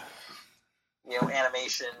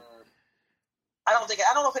 animation. I don't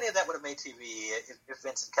know if any of that would have made TV if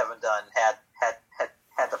Vince and Kevin Dunn had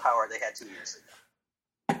the power they had 2 years ago.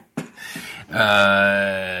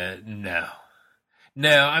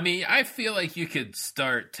 No. I mean, I feel like you could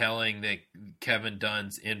start telling that Kevin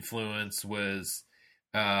Dunn's influence was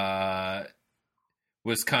kind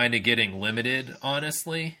of getting limited,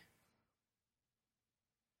 honestly.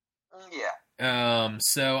 Yeah.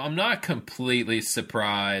 So I'm not completely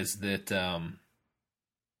surprised that,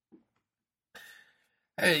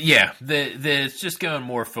 that it's just going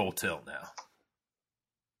more full tilt now.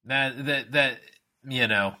 That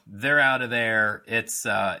they're out of there. It's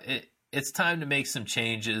time to make some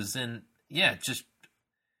changes, and it's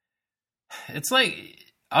like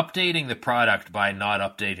updating the product by not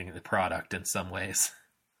updating the product in some ways.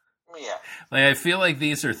 Yeah. Like, I feel like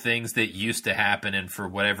these are things that used to happen, and for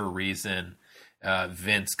whatever reason,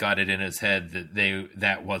 Vince got it in his head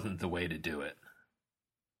that wasn't the way to do it.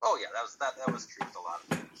 Oh yeah, that was true with a lot of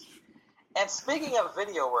things. And speaking of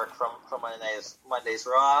video work from Monday's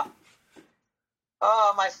Raw,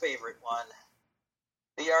 my favorite one,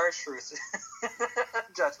 the R-Truth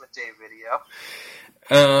Judgment Day video.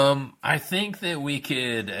 I think that we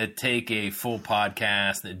could take a full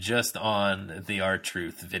podcast just on the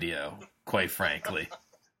R-Truth video, quite frankly.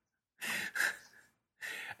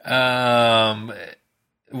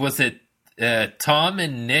 Was it Tom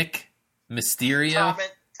and Nick Mysterio?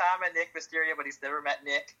 Tom and Nick Mysterio, but he's never met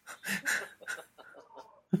Nick.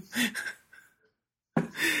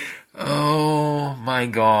 Oh my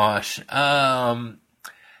gosh. I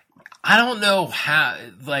don't know how,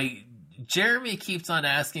 like, Jeremy keeps on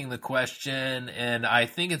asking the question, and I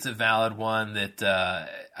think it's a valid one that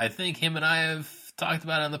I think him and I have talked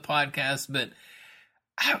about on the podcast, but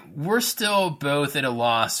we're still both at a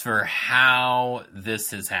loss for how this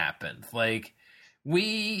has happened. Like,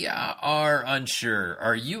 we are unsure.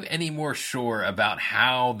 Are you any more sure about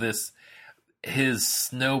how this has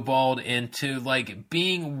snowballed into, like,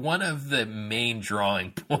 being one of the main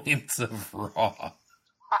drawing points of Raw?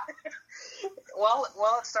 Well,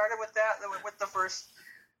 it started with the first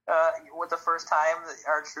time that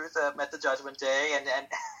R-Truth met the Judgment Day and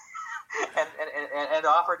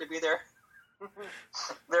offered to be their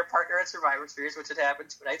partner at Survivor Series, which had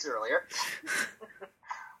happened 2 nights earlier.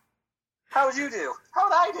 How would you do? How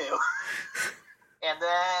would I do? And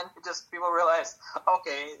then people realized,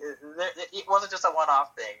 okay, it wasn't just a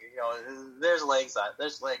one-off thing. There's legs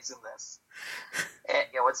in this. And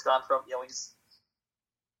it's gone from he's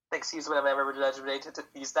thinks he's been a member of Judgment Day to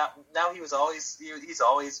he's not now. He's always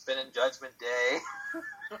been in Judgment Day.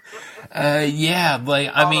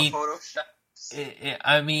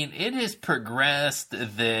 It has progressed.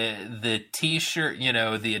 The T-shirt,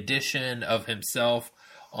 the addition of himself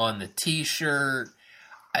on the T-shirt.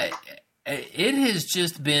 It has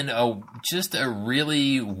just been a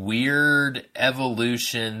really weird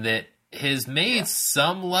evolution that has made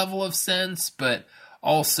some level of sense, but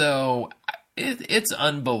also it's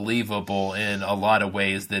unbelievable in a lot of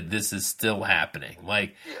ways that this is still happening.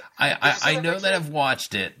 Like, I know that I've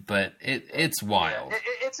watched it, but it's wild.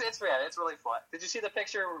 Yeah, it's rad. It's really fun. Did you see the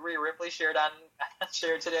picture Rhea Ripley shared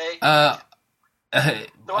today? The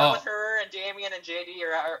one with her and Damian and JD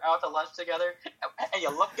are out to lunch together, and you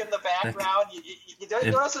look in the background, you don't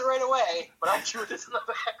notice it right away, but R-Truth is in the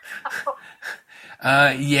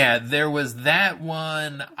background. There was that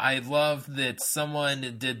one. I love that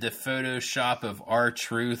someone did the Photoshop of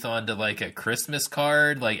R-Truth onto, like, a Christmas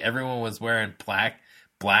card. Like, everyone was wearing black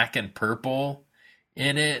and purple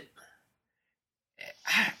in it.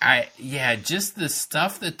 Just the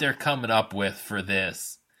stuff that they're coming up with for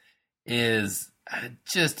this is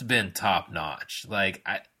just been top notch. Like,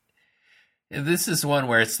 this is one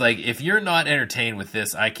where it's like, if you're not entertained with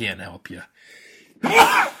this, I can't help you.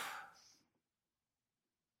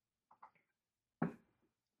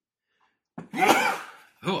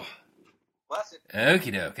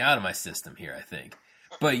 Okie doke, out of my system here, I think.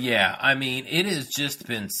 But yeah, I mean, it has just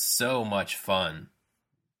been so much fun.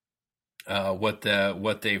 What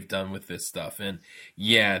they've done with this stuff, and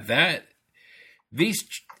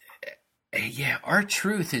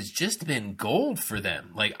R-Truth has just been gold for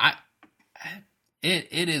them. Like,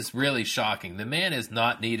 it is really shocking. The man is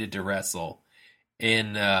not needed to wrestle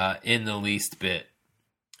in the least bit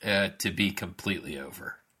to be completely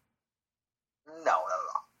over. No, not at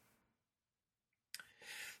all.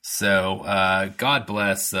 So God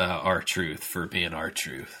bless R-Truth for being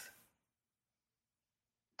R-Truth.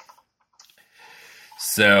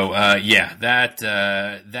 So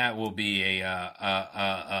that will be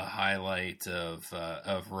a highlight of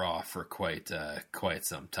Raw for quite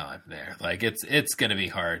some time there. Like it's going to be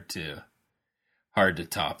hard to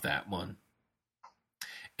top that one.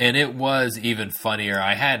 And it was even funnier.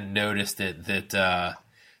 I hadn't noticed it that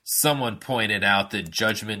someone pointed out that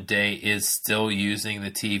Judgment Day is still using the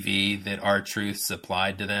TV that R-Truth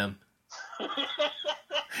supplied to them.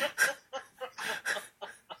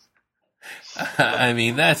 I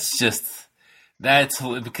mean, that's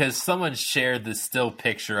because someone shared the still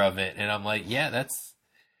picture of it, and I'm like, yeah, that's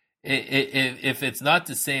if it's not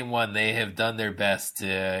the same one, they have done their best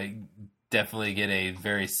to definitely get a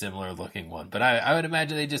very similar looking one. But I would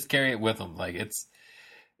imagine they just carry it with them. Like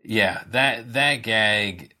that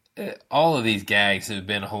gag, all of these gags have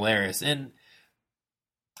been hilarious, and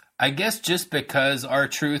I guess just because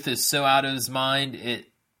R-Truth is so out of his mind,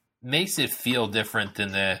 it makes it feel different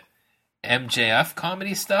than the MJF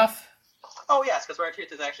comedy stuff. Oh yes, because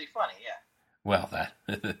R-Truth is actually funny. Yeah. Well,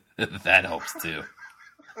 that helps too.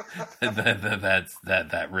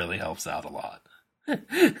 that really helps out a lot.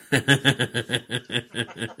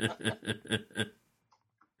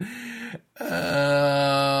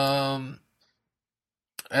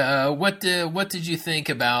 What did you think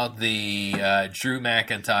about the Drew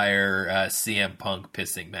McIntyre CM Punk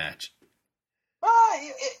pissing match?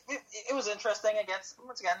 It was interesting.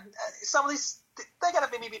 Once again, some of these, they gotta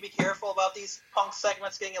maybe be careful about these Punk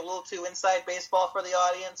segments getting a little too inside baseball for the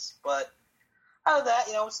audience. But out of that,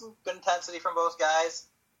 some good intensity from both guys.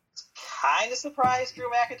 Kind of surprised Drew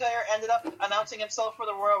McIntyre ended up announcing himself for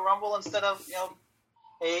the Royal Rumble instead of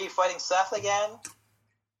fighting Seth again.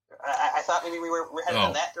 I thought maybe we were headed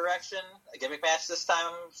in that direction, a gimmick match this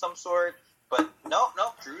time of some sort. But no,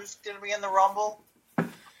 Drew's going to be in the Rumble.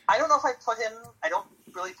 I don't know if I don't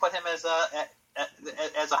really put him as a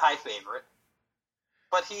high favorite.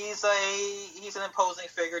 But he's an imposing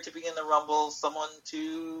figure to be in the Rumble, someone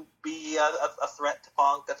to be a threat to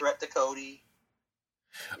Punk, a threat to Cody.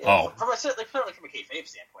 Certainly from a kayfabe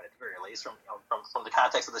standpoint, at the very least, from the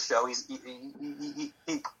context of the show, he's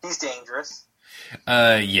dangerous.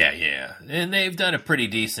 Yeah, and they've done a pretty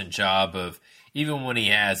decent job of, even when he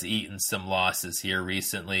has eaten some losses here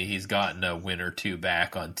recently, he's gotten a win or two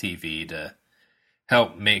back on TV to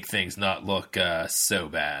help make things not look so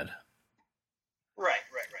bad. Right.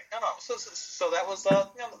 No. So that was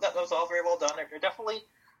that was all very well done. They're definitely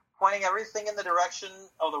pointing everything in the direction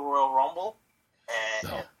of the Royal Rumble.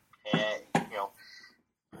 And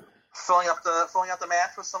filling up the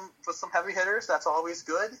match with some heavy hitters. That's always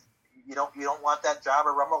good. You don't want that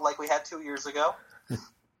jobber Rumble like we had 2 years ago.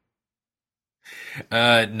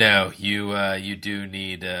 No, you do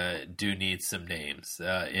need some names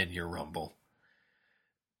in your Rumble.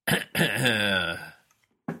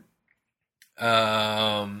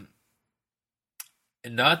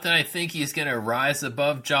 Not that I think he's going to rise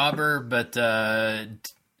above jobber, but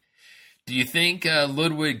do you think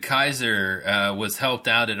Ludwig Kaiser was helped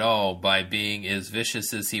out at all by being as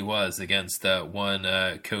vicious as he was against one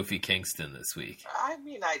Kofi Kingston this week? I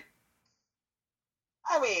mean, not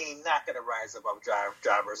going to rise above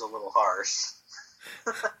jobbers a little harsh.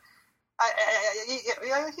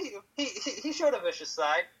 He showed a vicious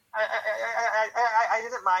side. I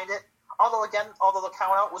didn't mind it. Although the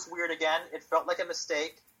count out was weird again, it felt like a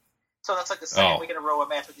mistake. So that's like the second week in a row a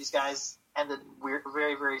match with these guys ended weird,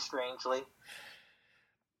 very, very strangely.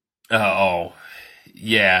 Yeah.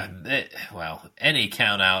 Any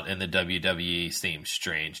count out in the WWE seems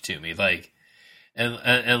strange to me. Like,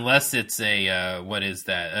 unless it's a what is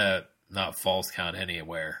that? Not false count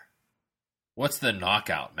anywhere. What's the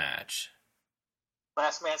knockout match?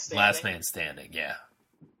 Last man standing. Last man standing. Yeah.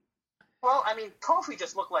 Well, I mean, Kofi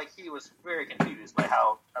just looked like he was very confused by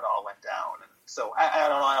how it all went down, and so I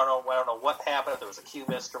don't know what happened, if there was a cue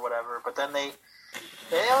missed or whatever. But then they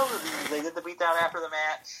did the beatdown after the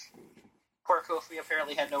match. Poor Kofi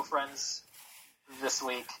apparently had no friends this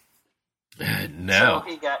week. No, so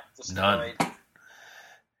he got destroyed. None.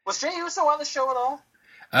 Was Jey Uso on the show at all?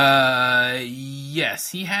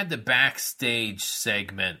 Yes, he had the backstage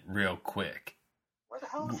segment real quick. Where the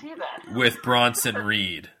hell was he then? With Bronson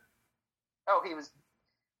Reed.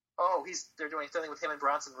 They're doing something with him and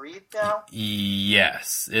Bronson Reed now?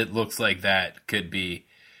 Yes, it looks like that could be.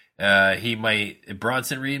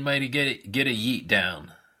 Bronson Reed might get a yeet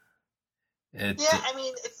down. I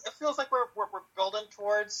mean, it feels like we're building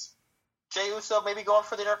towards Jey Uso maybe going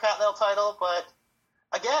for the Intercontinental title, but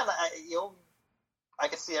again, I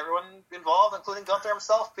could see everyone involved, including Gunther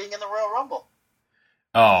himself, being in the Royal Rumble.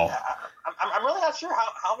 Oh, I'm really not sure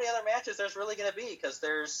how many other matches there's really going to be, because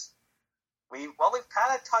we've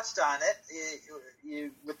kind of touched on it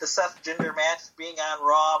with the Seth Jinder match being on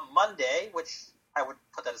Raw Monday, which I would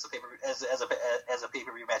put that as a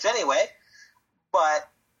pay-per-view match anyway. But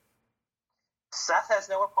Seth has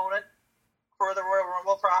no opponent for the Royal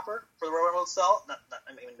Rumble proper, for the Royal Rumble itself.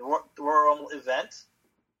 The Royal Rumble event.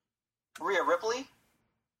 Rhea Ripley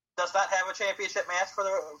does not have a championship match for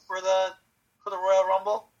the Royal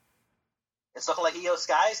Rumble. It's looking like Io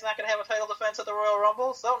Sky is not going to have a title defense at the Royal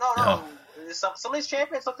Rumble. So no. Some of these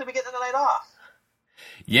champions look to be getting the night off.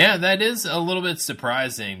 Yeah, that is a little bit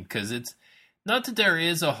surprising, because it's not that there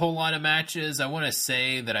is a whole lot of matches. I want to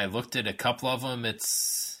say that I looked at a couple of them.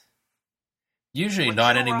 It's usually With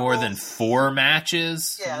not two any more than Rumbles, 4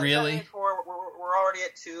 matches, Yeah, really. we're already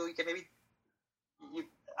at 2. You can maybe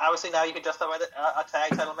obviously now you can justify a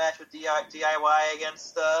tag title match with DIY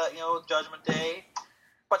against Judgment Day,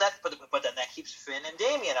 but then that keeps Finn and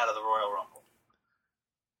Damian out of the Royal Rumble.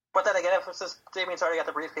 But then again, since Damien's already got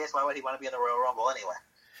the briefcase, why would he want to be in the Royal Rumble anyway?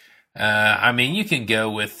 I mean, you can go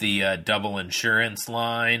with the double insurance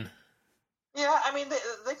line. Yeah, I mean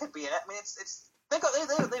they could be in it. I mean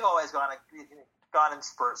they've always gone in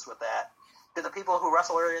spurts with that. Did the people who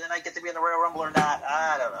wrestle earlier in the night get to be in the Royal Rumble or not?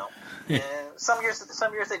 I don't know. Some years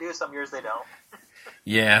they do, some years they don't.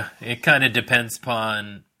 Yeah, it kind of depends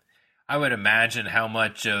upon, I would imagine, how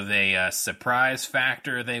much of a surprise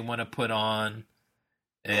factor they want to put on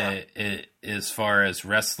as far as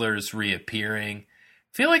wrestlers reappearing.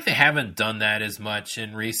 I feel like they haven't done that as much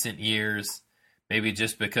in recent years. Maybe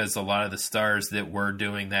just because a lot of the stars that were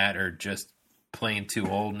doing that are just plain too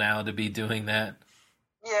old now to be doing that.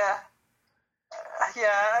 Yeah.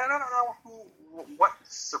 I don't know what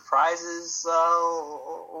surprises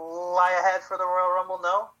lie ahead for the Royal Rumble.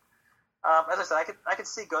 No, as I said, I could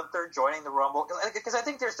see Gunther joining the Rumble, because I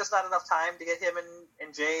think there's just not enough time to get him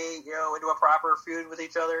and Jay into a proper feud with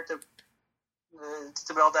each other to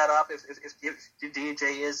build that up. If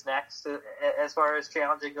DJ is next as far as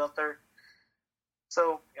challenging Gunther,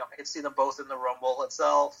 so I could see them both in the Rumble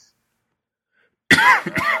itself.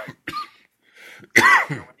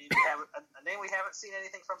 A name we haven't seen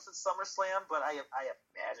anything from since SummerSlam, but I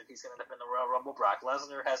imagine he's going to end up in the Royal Rumble. Brock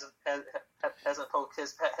Lesnar hasn't poked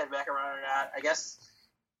his head back around or not. I guess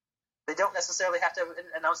they don't necessarily have to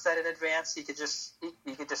announce that in advance. He could just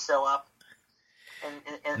show up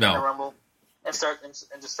in the Rumble and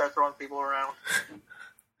just start throwing people around,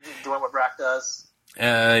 doing what Brock does.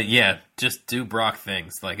 Yeah, just do Brock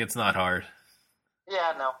things. Like, it's not hard.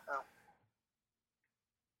 Yeah, no.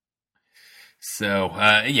 So,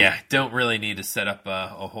 don't really need to set up a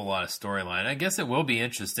whole lot of storyline. I guess it will be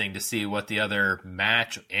interesting to see what the other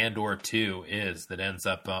match and or 2 is that ends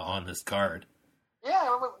up on this card. Yeah,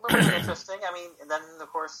 it will be interesting. I mean, and then, of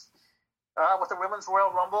course, with the Women's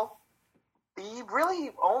Royal Rumble, the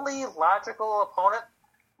really only logical opponent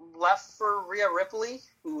left for Rhea Ripley,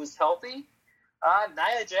 who is healthy,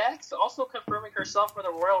 Nia Jax, also confirming herself for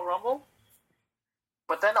the Royal Rumble,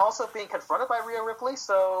 but then also being confronted by Rhea Ripley,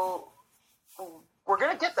 so we're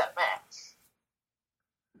going to get that match.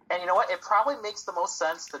 And you know what? It probably makes the most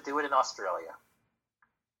sense to do it in Australia.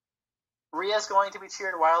 Rhea's going to be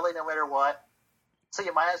cheered wildly no matter what, so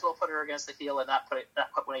you might as well put her against the heel and not put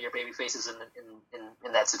one of your baby faces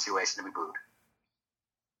in that situation to be booed.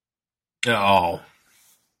 Oh.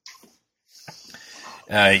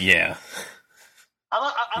 Yeah.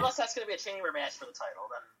 Unless that's going to be a chamber match for the title,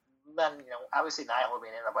 then obviously Nia will be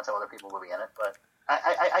in it, and a bunch of other people will be in it, but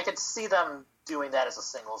I could see them doing that as a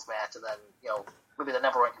singles match, and then maybe the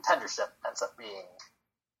number 1 contendership ends up being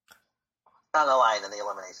on the line in the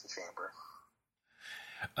Elimination Chamber.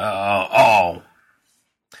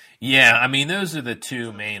 Yeah, I mean, those are the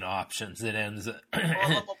 2 main options. It ends. well,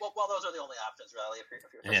 those are the only options, really. If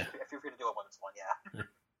you're going to do a women's one, yeah.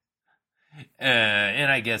 And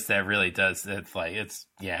I guess that really does.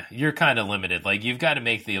 You're kind of limited. Like, you've got to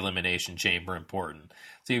make the Elimination Chamber important.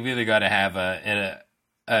 So you've either got to have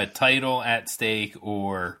a title at stake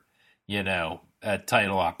or, a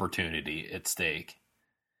title opportunity at stake.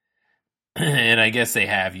 And I guess they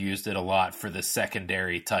have used it a lot for the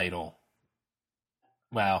secondary title.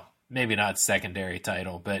 Well, maybe not secondary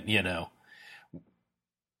title, but, because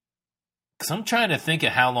I'm trying to think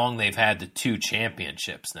of how long they've had the 2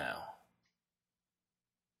 championships now.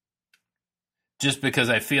 Just because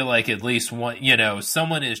I feel like at least one,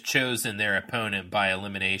 someone has chosen their opponent by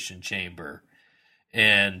Elimination Chamber.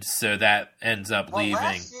 And so that ends up leaving.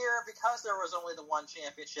 Last year, because there was only the 1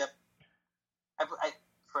 championship,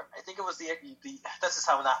 I think it was the this is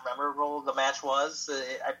how not memorable the match was.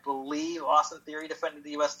 I believe Austin Theory defended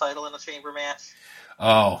the U.S. title in a chamber match.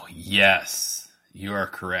 Oh, yes. You are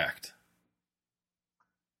correct.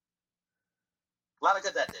 A lot of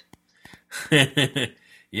good that did.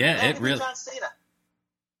 Yeah, it really... John Cena.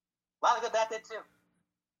 A lot of good that did, too.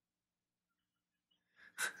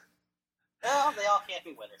 Well, they all can't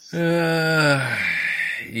be winners.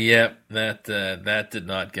 Yep, that did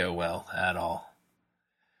not go well at all.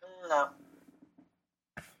 No.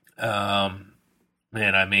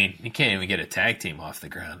 Man, I mean, you can't even get a tag team off the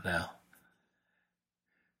ground now.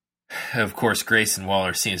 Of course, Grayson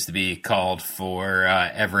Waller seems to be called for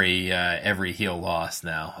every heel loss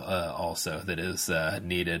now, also that is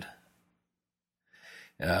needed,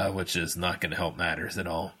 which is not going to help matters at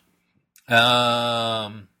all.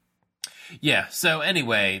 Yeah. So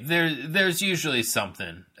anyway, there's usually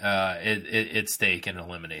something at stake in an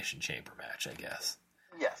elimination chamber match, I guess.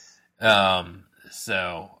 Yes. Yeah.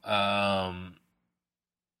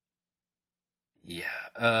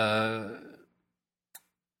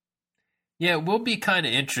 Yeah, it will be kind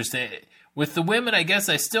of interesting. With the women, I guess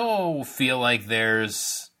I still feel like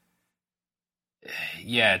there's...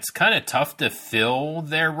 Yeah, it's kind of tough to fill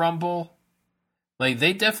their Rumble. Like,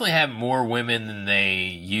 they definitely have more women than they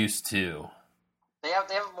used to. They have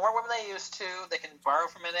more women than they used to. They can borrow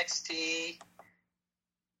from NXT.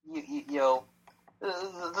 You know,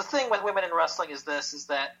 the thing with women in wrestling is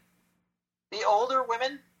that the older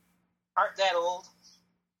women aren't that old.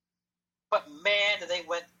 But man, they've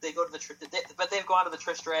gone to the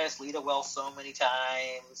Trish Stratus, Lita well so many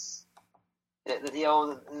times. You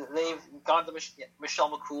know, they've gone to Michelle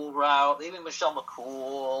McCool route. Even Michelle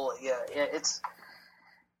McCool, it'll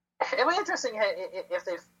be interesting if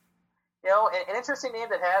they've, you know, an interesting name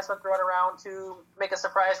that has been thrown around to make a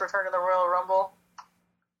surprise return to the Royal Rumble.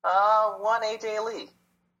 One AJ Lee.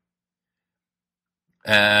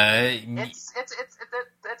 It's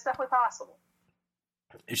definitely possible.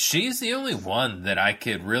 She's the only one that I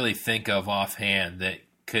could really think of offhand that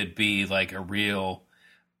could be like a real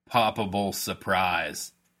poppable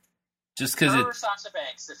surprise. Just because it's Sasha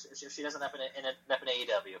Banks if she doesn't happen in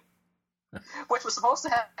AEW, which was supposed to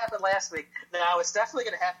happen last week. Now it's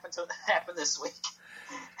definitely going to happen this week,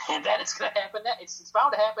 and then it's going to happen. It's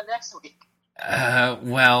bound to happen next week.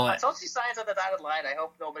 Well, until she signs on the dotted line, I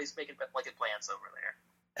hope nobody's making blanket plans over there.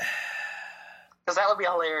 Because that would be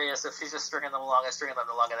hilarious if she's just stringing them along, and then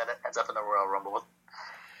it ends up in the Royal Rumble.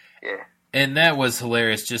 Yeah. And that was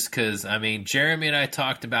hilarious just because, I mean, Jeremy and I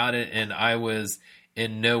talked about it, and I was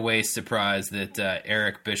in no way surprised that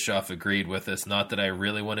Eric Bischoff agreed with us. Not that I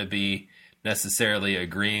really want to be necessarily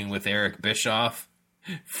agreeing with Eric Bischoff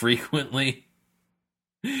frequently.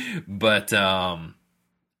 But I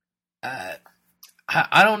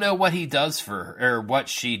don't know what he does for, or what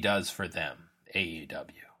she does for them, AEW.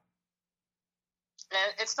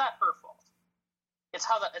 And it's not her fault. It's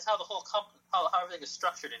how the whole company, how everything is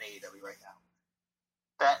structured in AEW right now.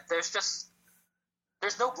 That there's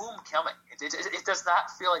no boom coming. It does not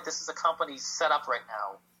feel like this is a company set up right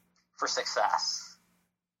now for success.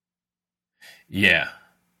 Yeah.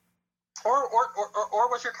 Or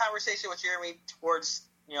was your conversation with Jeremy towards,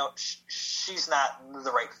 you know, she's not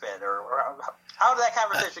the right fit, or how did that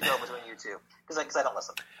conversation go between you two? Because I don't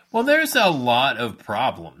listen. Well, there's a lot of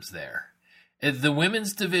problems there. The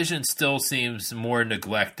women's division still seems more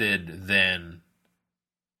neglected than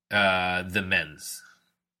the men's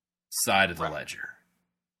side of the ledger.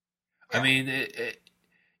 Yeah. I mean,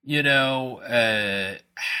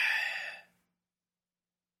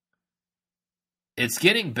 it's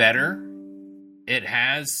getting better. It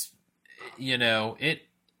has,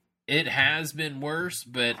 it has been worse,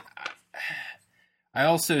 but I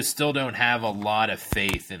also still don't have a lot of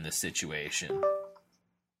faith in the situation.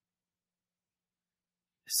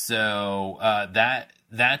 So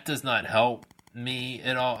that does not help me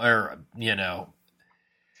at all, or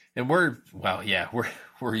and we're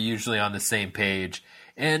usually on the same page,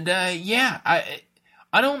 and I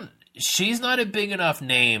don't. She's not a big enough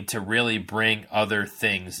name to really bring other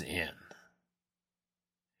things in.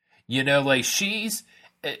 Like she's,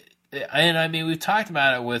 and I mean we've talked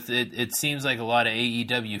about it with it. It seems like a lot of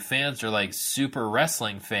AEW fans are like super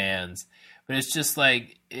wrestling fans, but it's just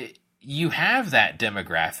like you have that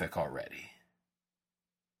demographic already.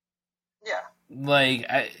 Yeah. Like,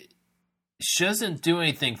 she doesn't do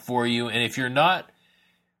anything for you, and if you're not,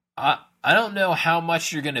 I don't know how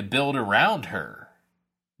much you're going to build around her.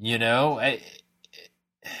 It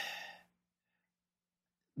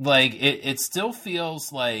still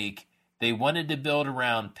feels like they wanted to build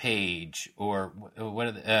around Paige or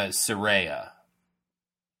Saraya.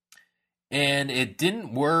 and it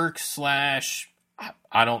didn't work. I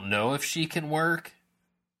don't know if she can work.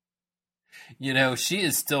 You know, she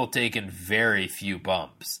is still taking very few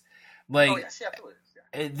bumps. Like, oh yeah, she absolutely is. Yeah.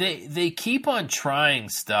 they keep on trying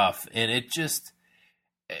stuff, and it just,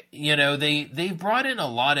 you know, they brought in a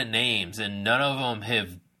lot of names, and none of them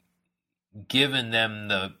have given them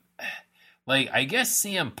the, like, I guess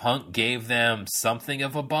CM Punk gave them something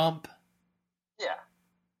of a bump. Yeah.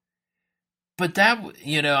 But that,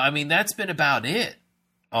 you know, I mean, that's been about it,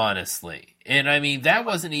 honestly. And I mean, that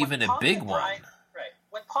wasn't even a big one. Right.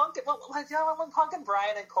 When Punk and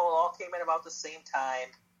Bryan and Cole all came in about the same time,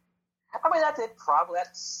 I mean,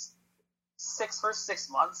 that's first 6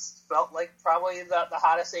 months felt like probably the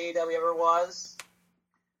hottest AEW ever was.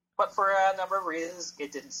 But for a number of reasons,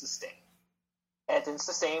 it didn't sustain. And it didn't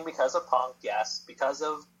sustain because of Punk, yes, because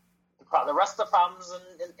of the rest of the problems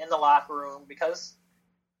in the locker room, because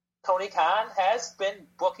Tony Khan has been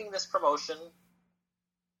booking this promotion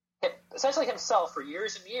essentially himself for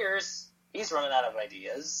years and years. He's running out of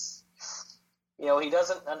ideas. You know, he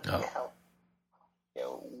doesn't. You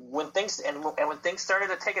know, when things started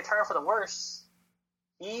to take a turn for the worse,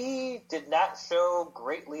 he did not show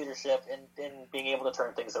great leadership in being able to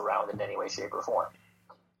turn things around in any way, shape, or form.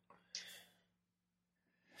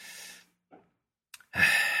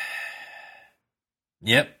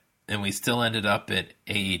 Yep, and we still ended up at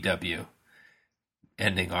AEW,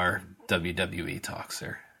 ending our WWE talk,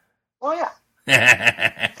 sir. Oh yeah.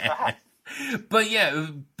 But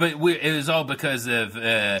it was all because of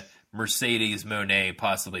Mercedes Moné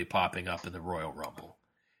possibly popping up in the Royal Rumble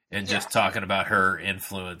and just talking about her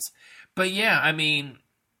influence. But yeah, I mean,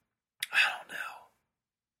 I don't know.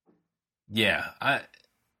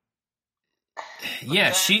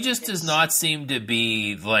 Yeah, she just does not seem to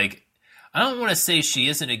be like. I don't want to say she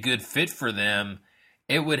isn't a good fit for them.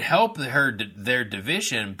 It would help their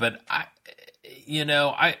division, but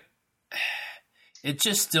it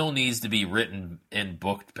just still needs to be written and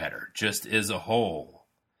booked better, just as a whole,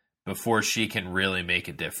 before she can really make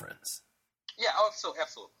a difference. Yeah, absolutely.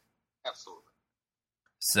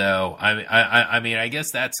 So I mean, I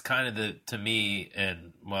guess that's kind of to me,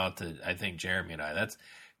 and I think Jeremy and I, that's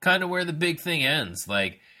kind of where the big thing ends.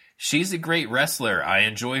 Like, she's a great wrestler. I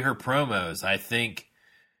enjoy her promos. I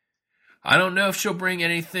don't know if she'll bring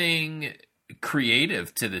anything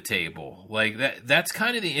creative to the table. Like, that's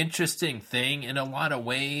kind of the interesting thing in a lot of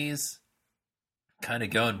ways. Kind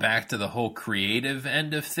of going back to the whole creative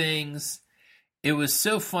end of things. It was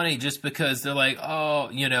so funny just because they're like,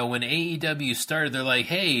 oh, you know, when AEW started, they're like,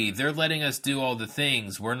 hey, they're letting us do all the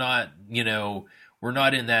things. We're not in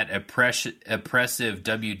that oppressive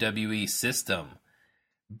WWE system.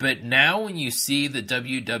 But now when you see the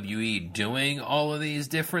WWE doing all of these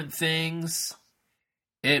different things,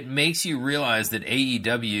 it makes you realize that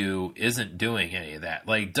AEW isn't doing any of that.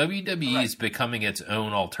 Like, WWE is becoming its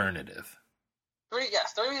own alternative.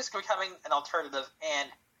 Yes, WWE is becoming an alternative, and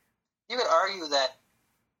you could argue that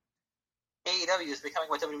AEW is becoming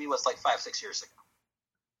what WWE was like 5-6 years ago.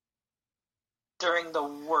 During the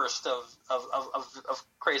worst of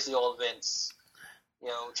crazy old Vince, you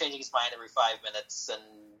know, changing his mind every 5 minutes and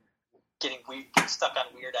getting stuck on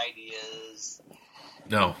weird ideas.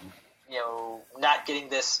 No. You know, not getting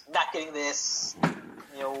this.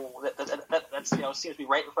 You know, that's, you know, seems to be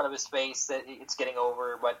right in front of his face that it's getting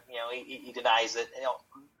over, but, you know, he denies it. You know,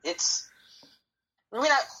 it's maybe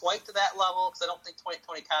not quite to that level, because I don't think Tony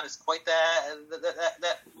Khan is quite that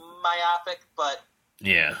myopic, but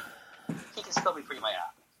yeah, he can still be pretty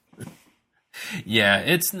myopic. Yeah,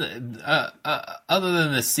 it's other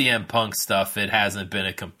than the CM Punk stuff, it hasn't been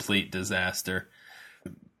a complete disaster.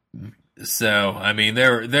 So, I mean,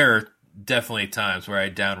 there are definitely times where I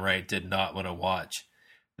downright did not want to watch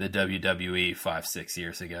the WWE 5-6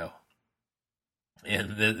 years ago.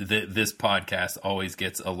 And this podcast always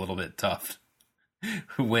gets a little bit tough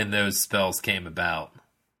when those spells came about.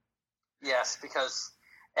 Yes, because,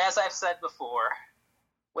 as I've said before,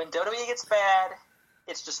 when WWE gets bad,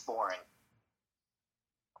 it's just boring.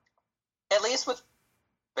 At least with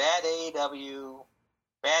bad AEW,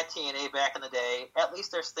 bad TNA back in the day, at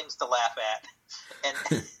least there's things to laugh at and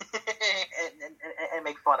and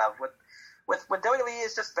make fun of. When WWE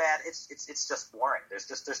is just bad, it's just boring. There's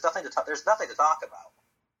nothing to talk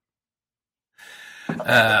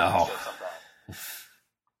about.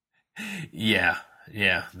 Yeah.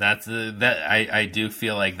 That's that. I do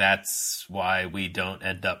feel like that's why we don't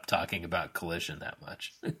end up talking about Collision that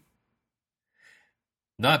much.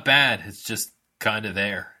 Not bad. It's just kind of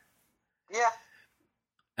there. Yeah.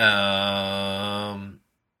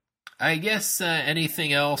 I guess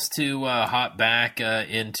anything else to hop back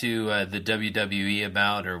into the WWE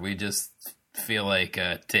about, or we just feel like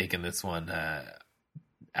taking this one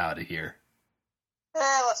out of here?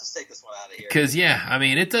 Let's just take this one out of here. Because, I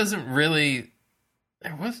mean, it doesn't really...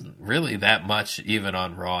 There wasn't really that much even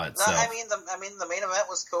on Raw itself. I mean, the main event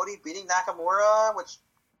was Cody beating Nakamura, which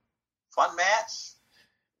fun match.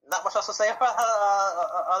 Not much else to say about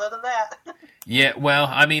other than that. Yeah, well,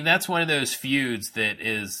 I mean, that's one of those feuds that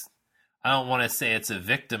is... I don't want to say it's a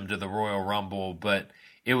victim to the Royal Rumble, but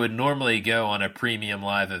it would normally go on a premium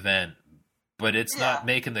live event, but it's not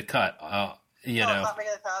making the cut. It's not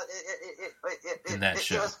making the cut. In that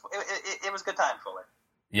show, it was good time for it.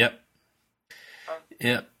 Yep.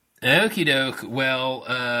 Yep. Okie doke. Well,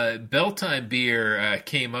 Belltime Beer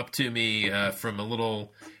came up to me from a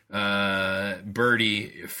little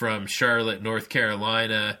birdie from Charlotte, North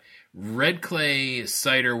Carolina. Red Clay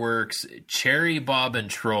Cider Works, Cherry Bobbin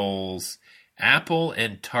Trolls, Apple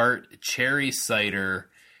and Tart Cherry Cider.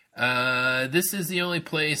 This is the only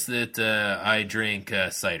place that I drink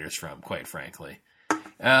ciders from, quite frankly.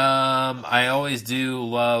 I always do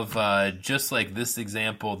love, just like this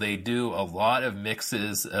example, they do a lot of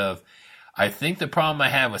mixes of... I think the problem I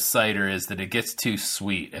have with cider is that it gets too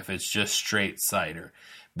sweet if it's just straight cider.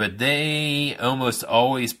 But they almost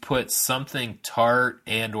always put something tart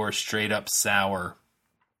and or straight up sour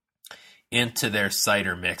into their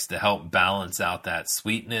cider mix to help balance out that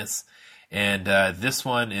sweetness. And this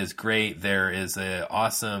one is great. There is an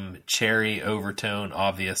awesome cherry overtone,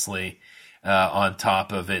 obviously, on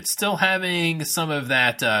top of it. Still having some of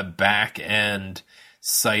that back end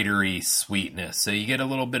cidery sweetness. So you get a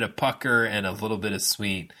little bit of pucker and a little bit of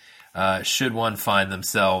sweet. Should one find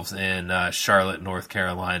themselves in Charlotte, North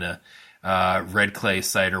Carolina, Red Clay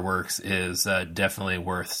Cider Works is definitely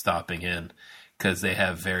worth stopping in because they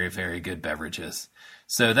have very, very good beverages.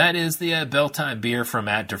 So that is the Belltime Beer from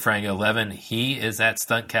 @DeFrango11. He is at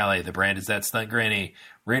Stunt Cali. The brand is at Stunt Granny.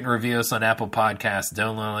 Rate and review us on Apple Podcasts.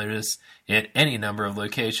 Download us at any number of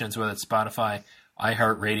locations, whether it's Spotify,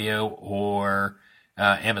 iHeartRadio, or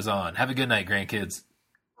Amazon. Have a good night, grandkids.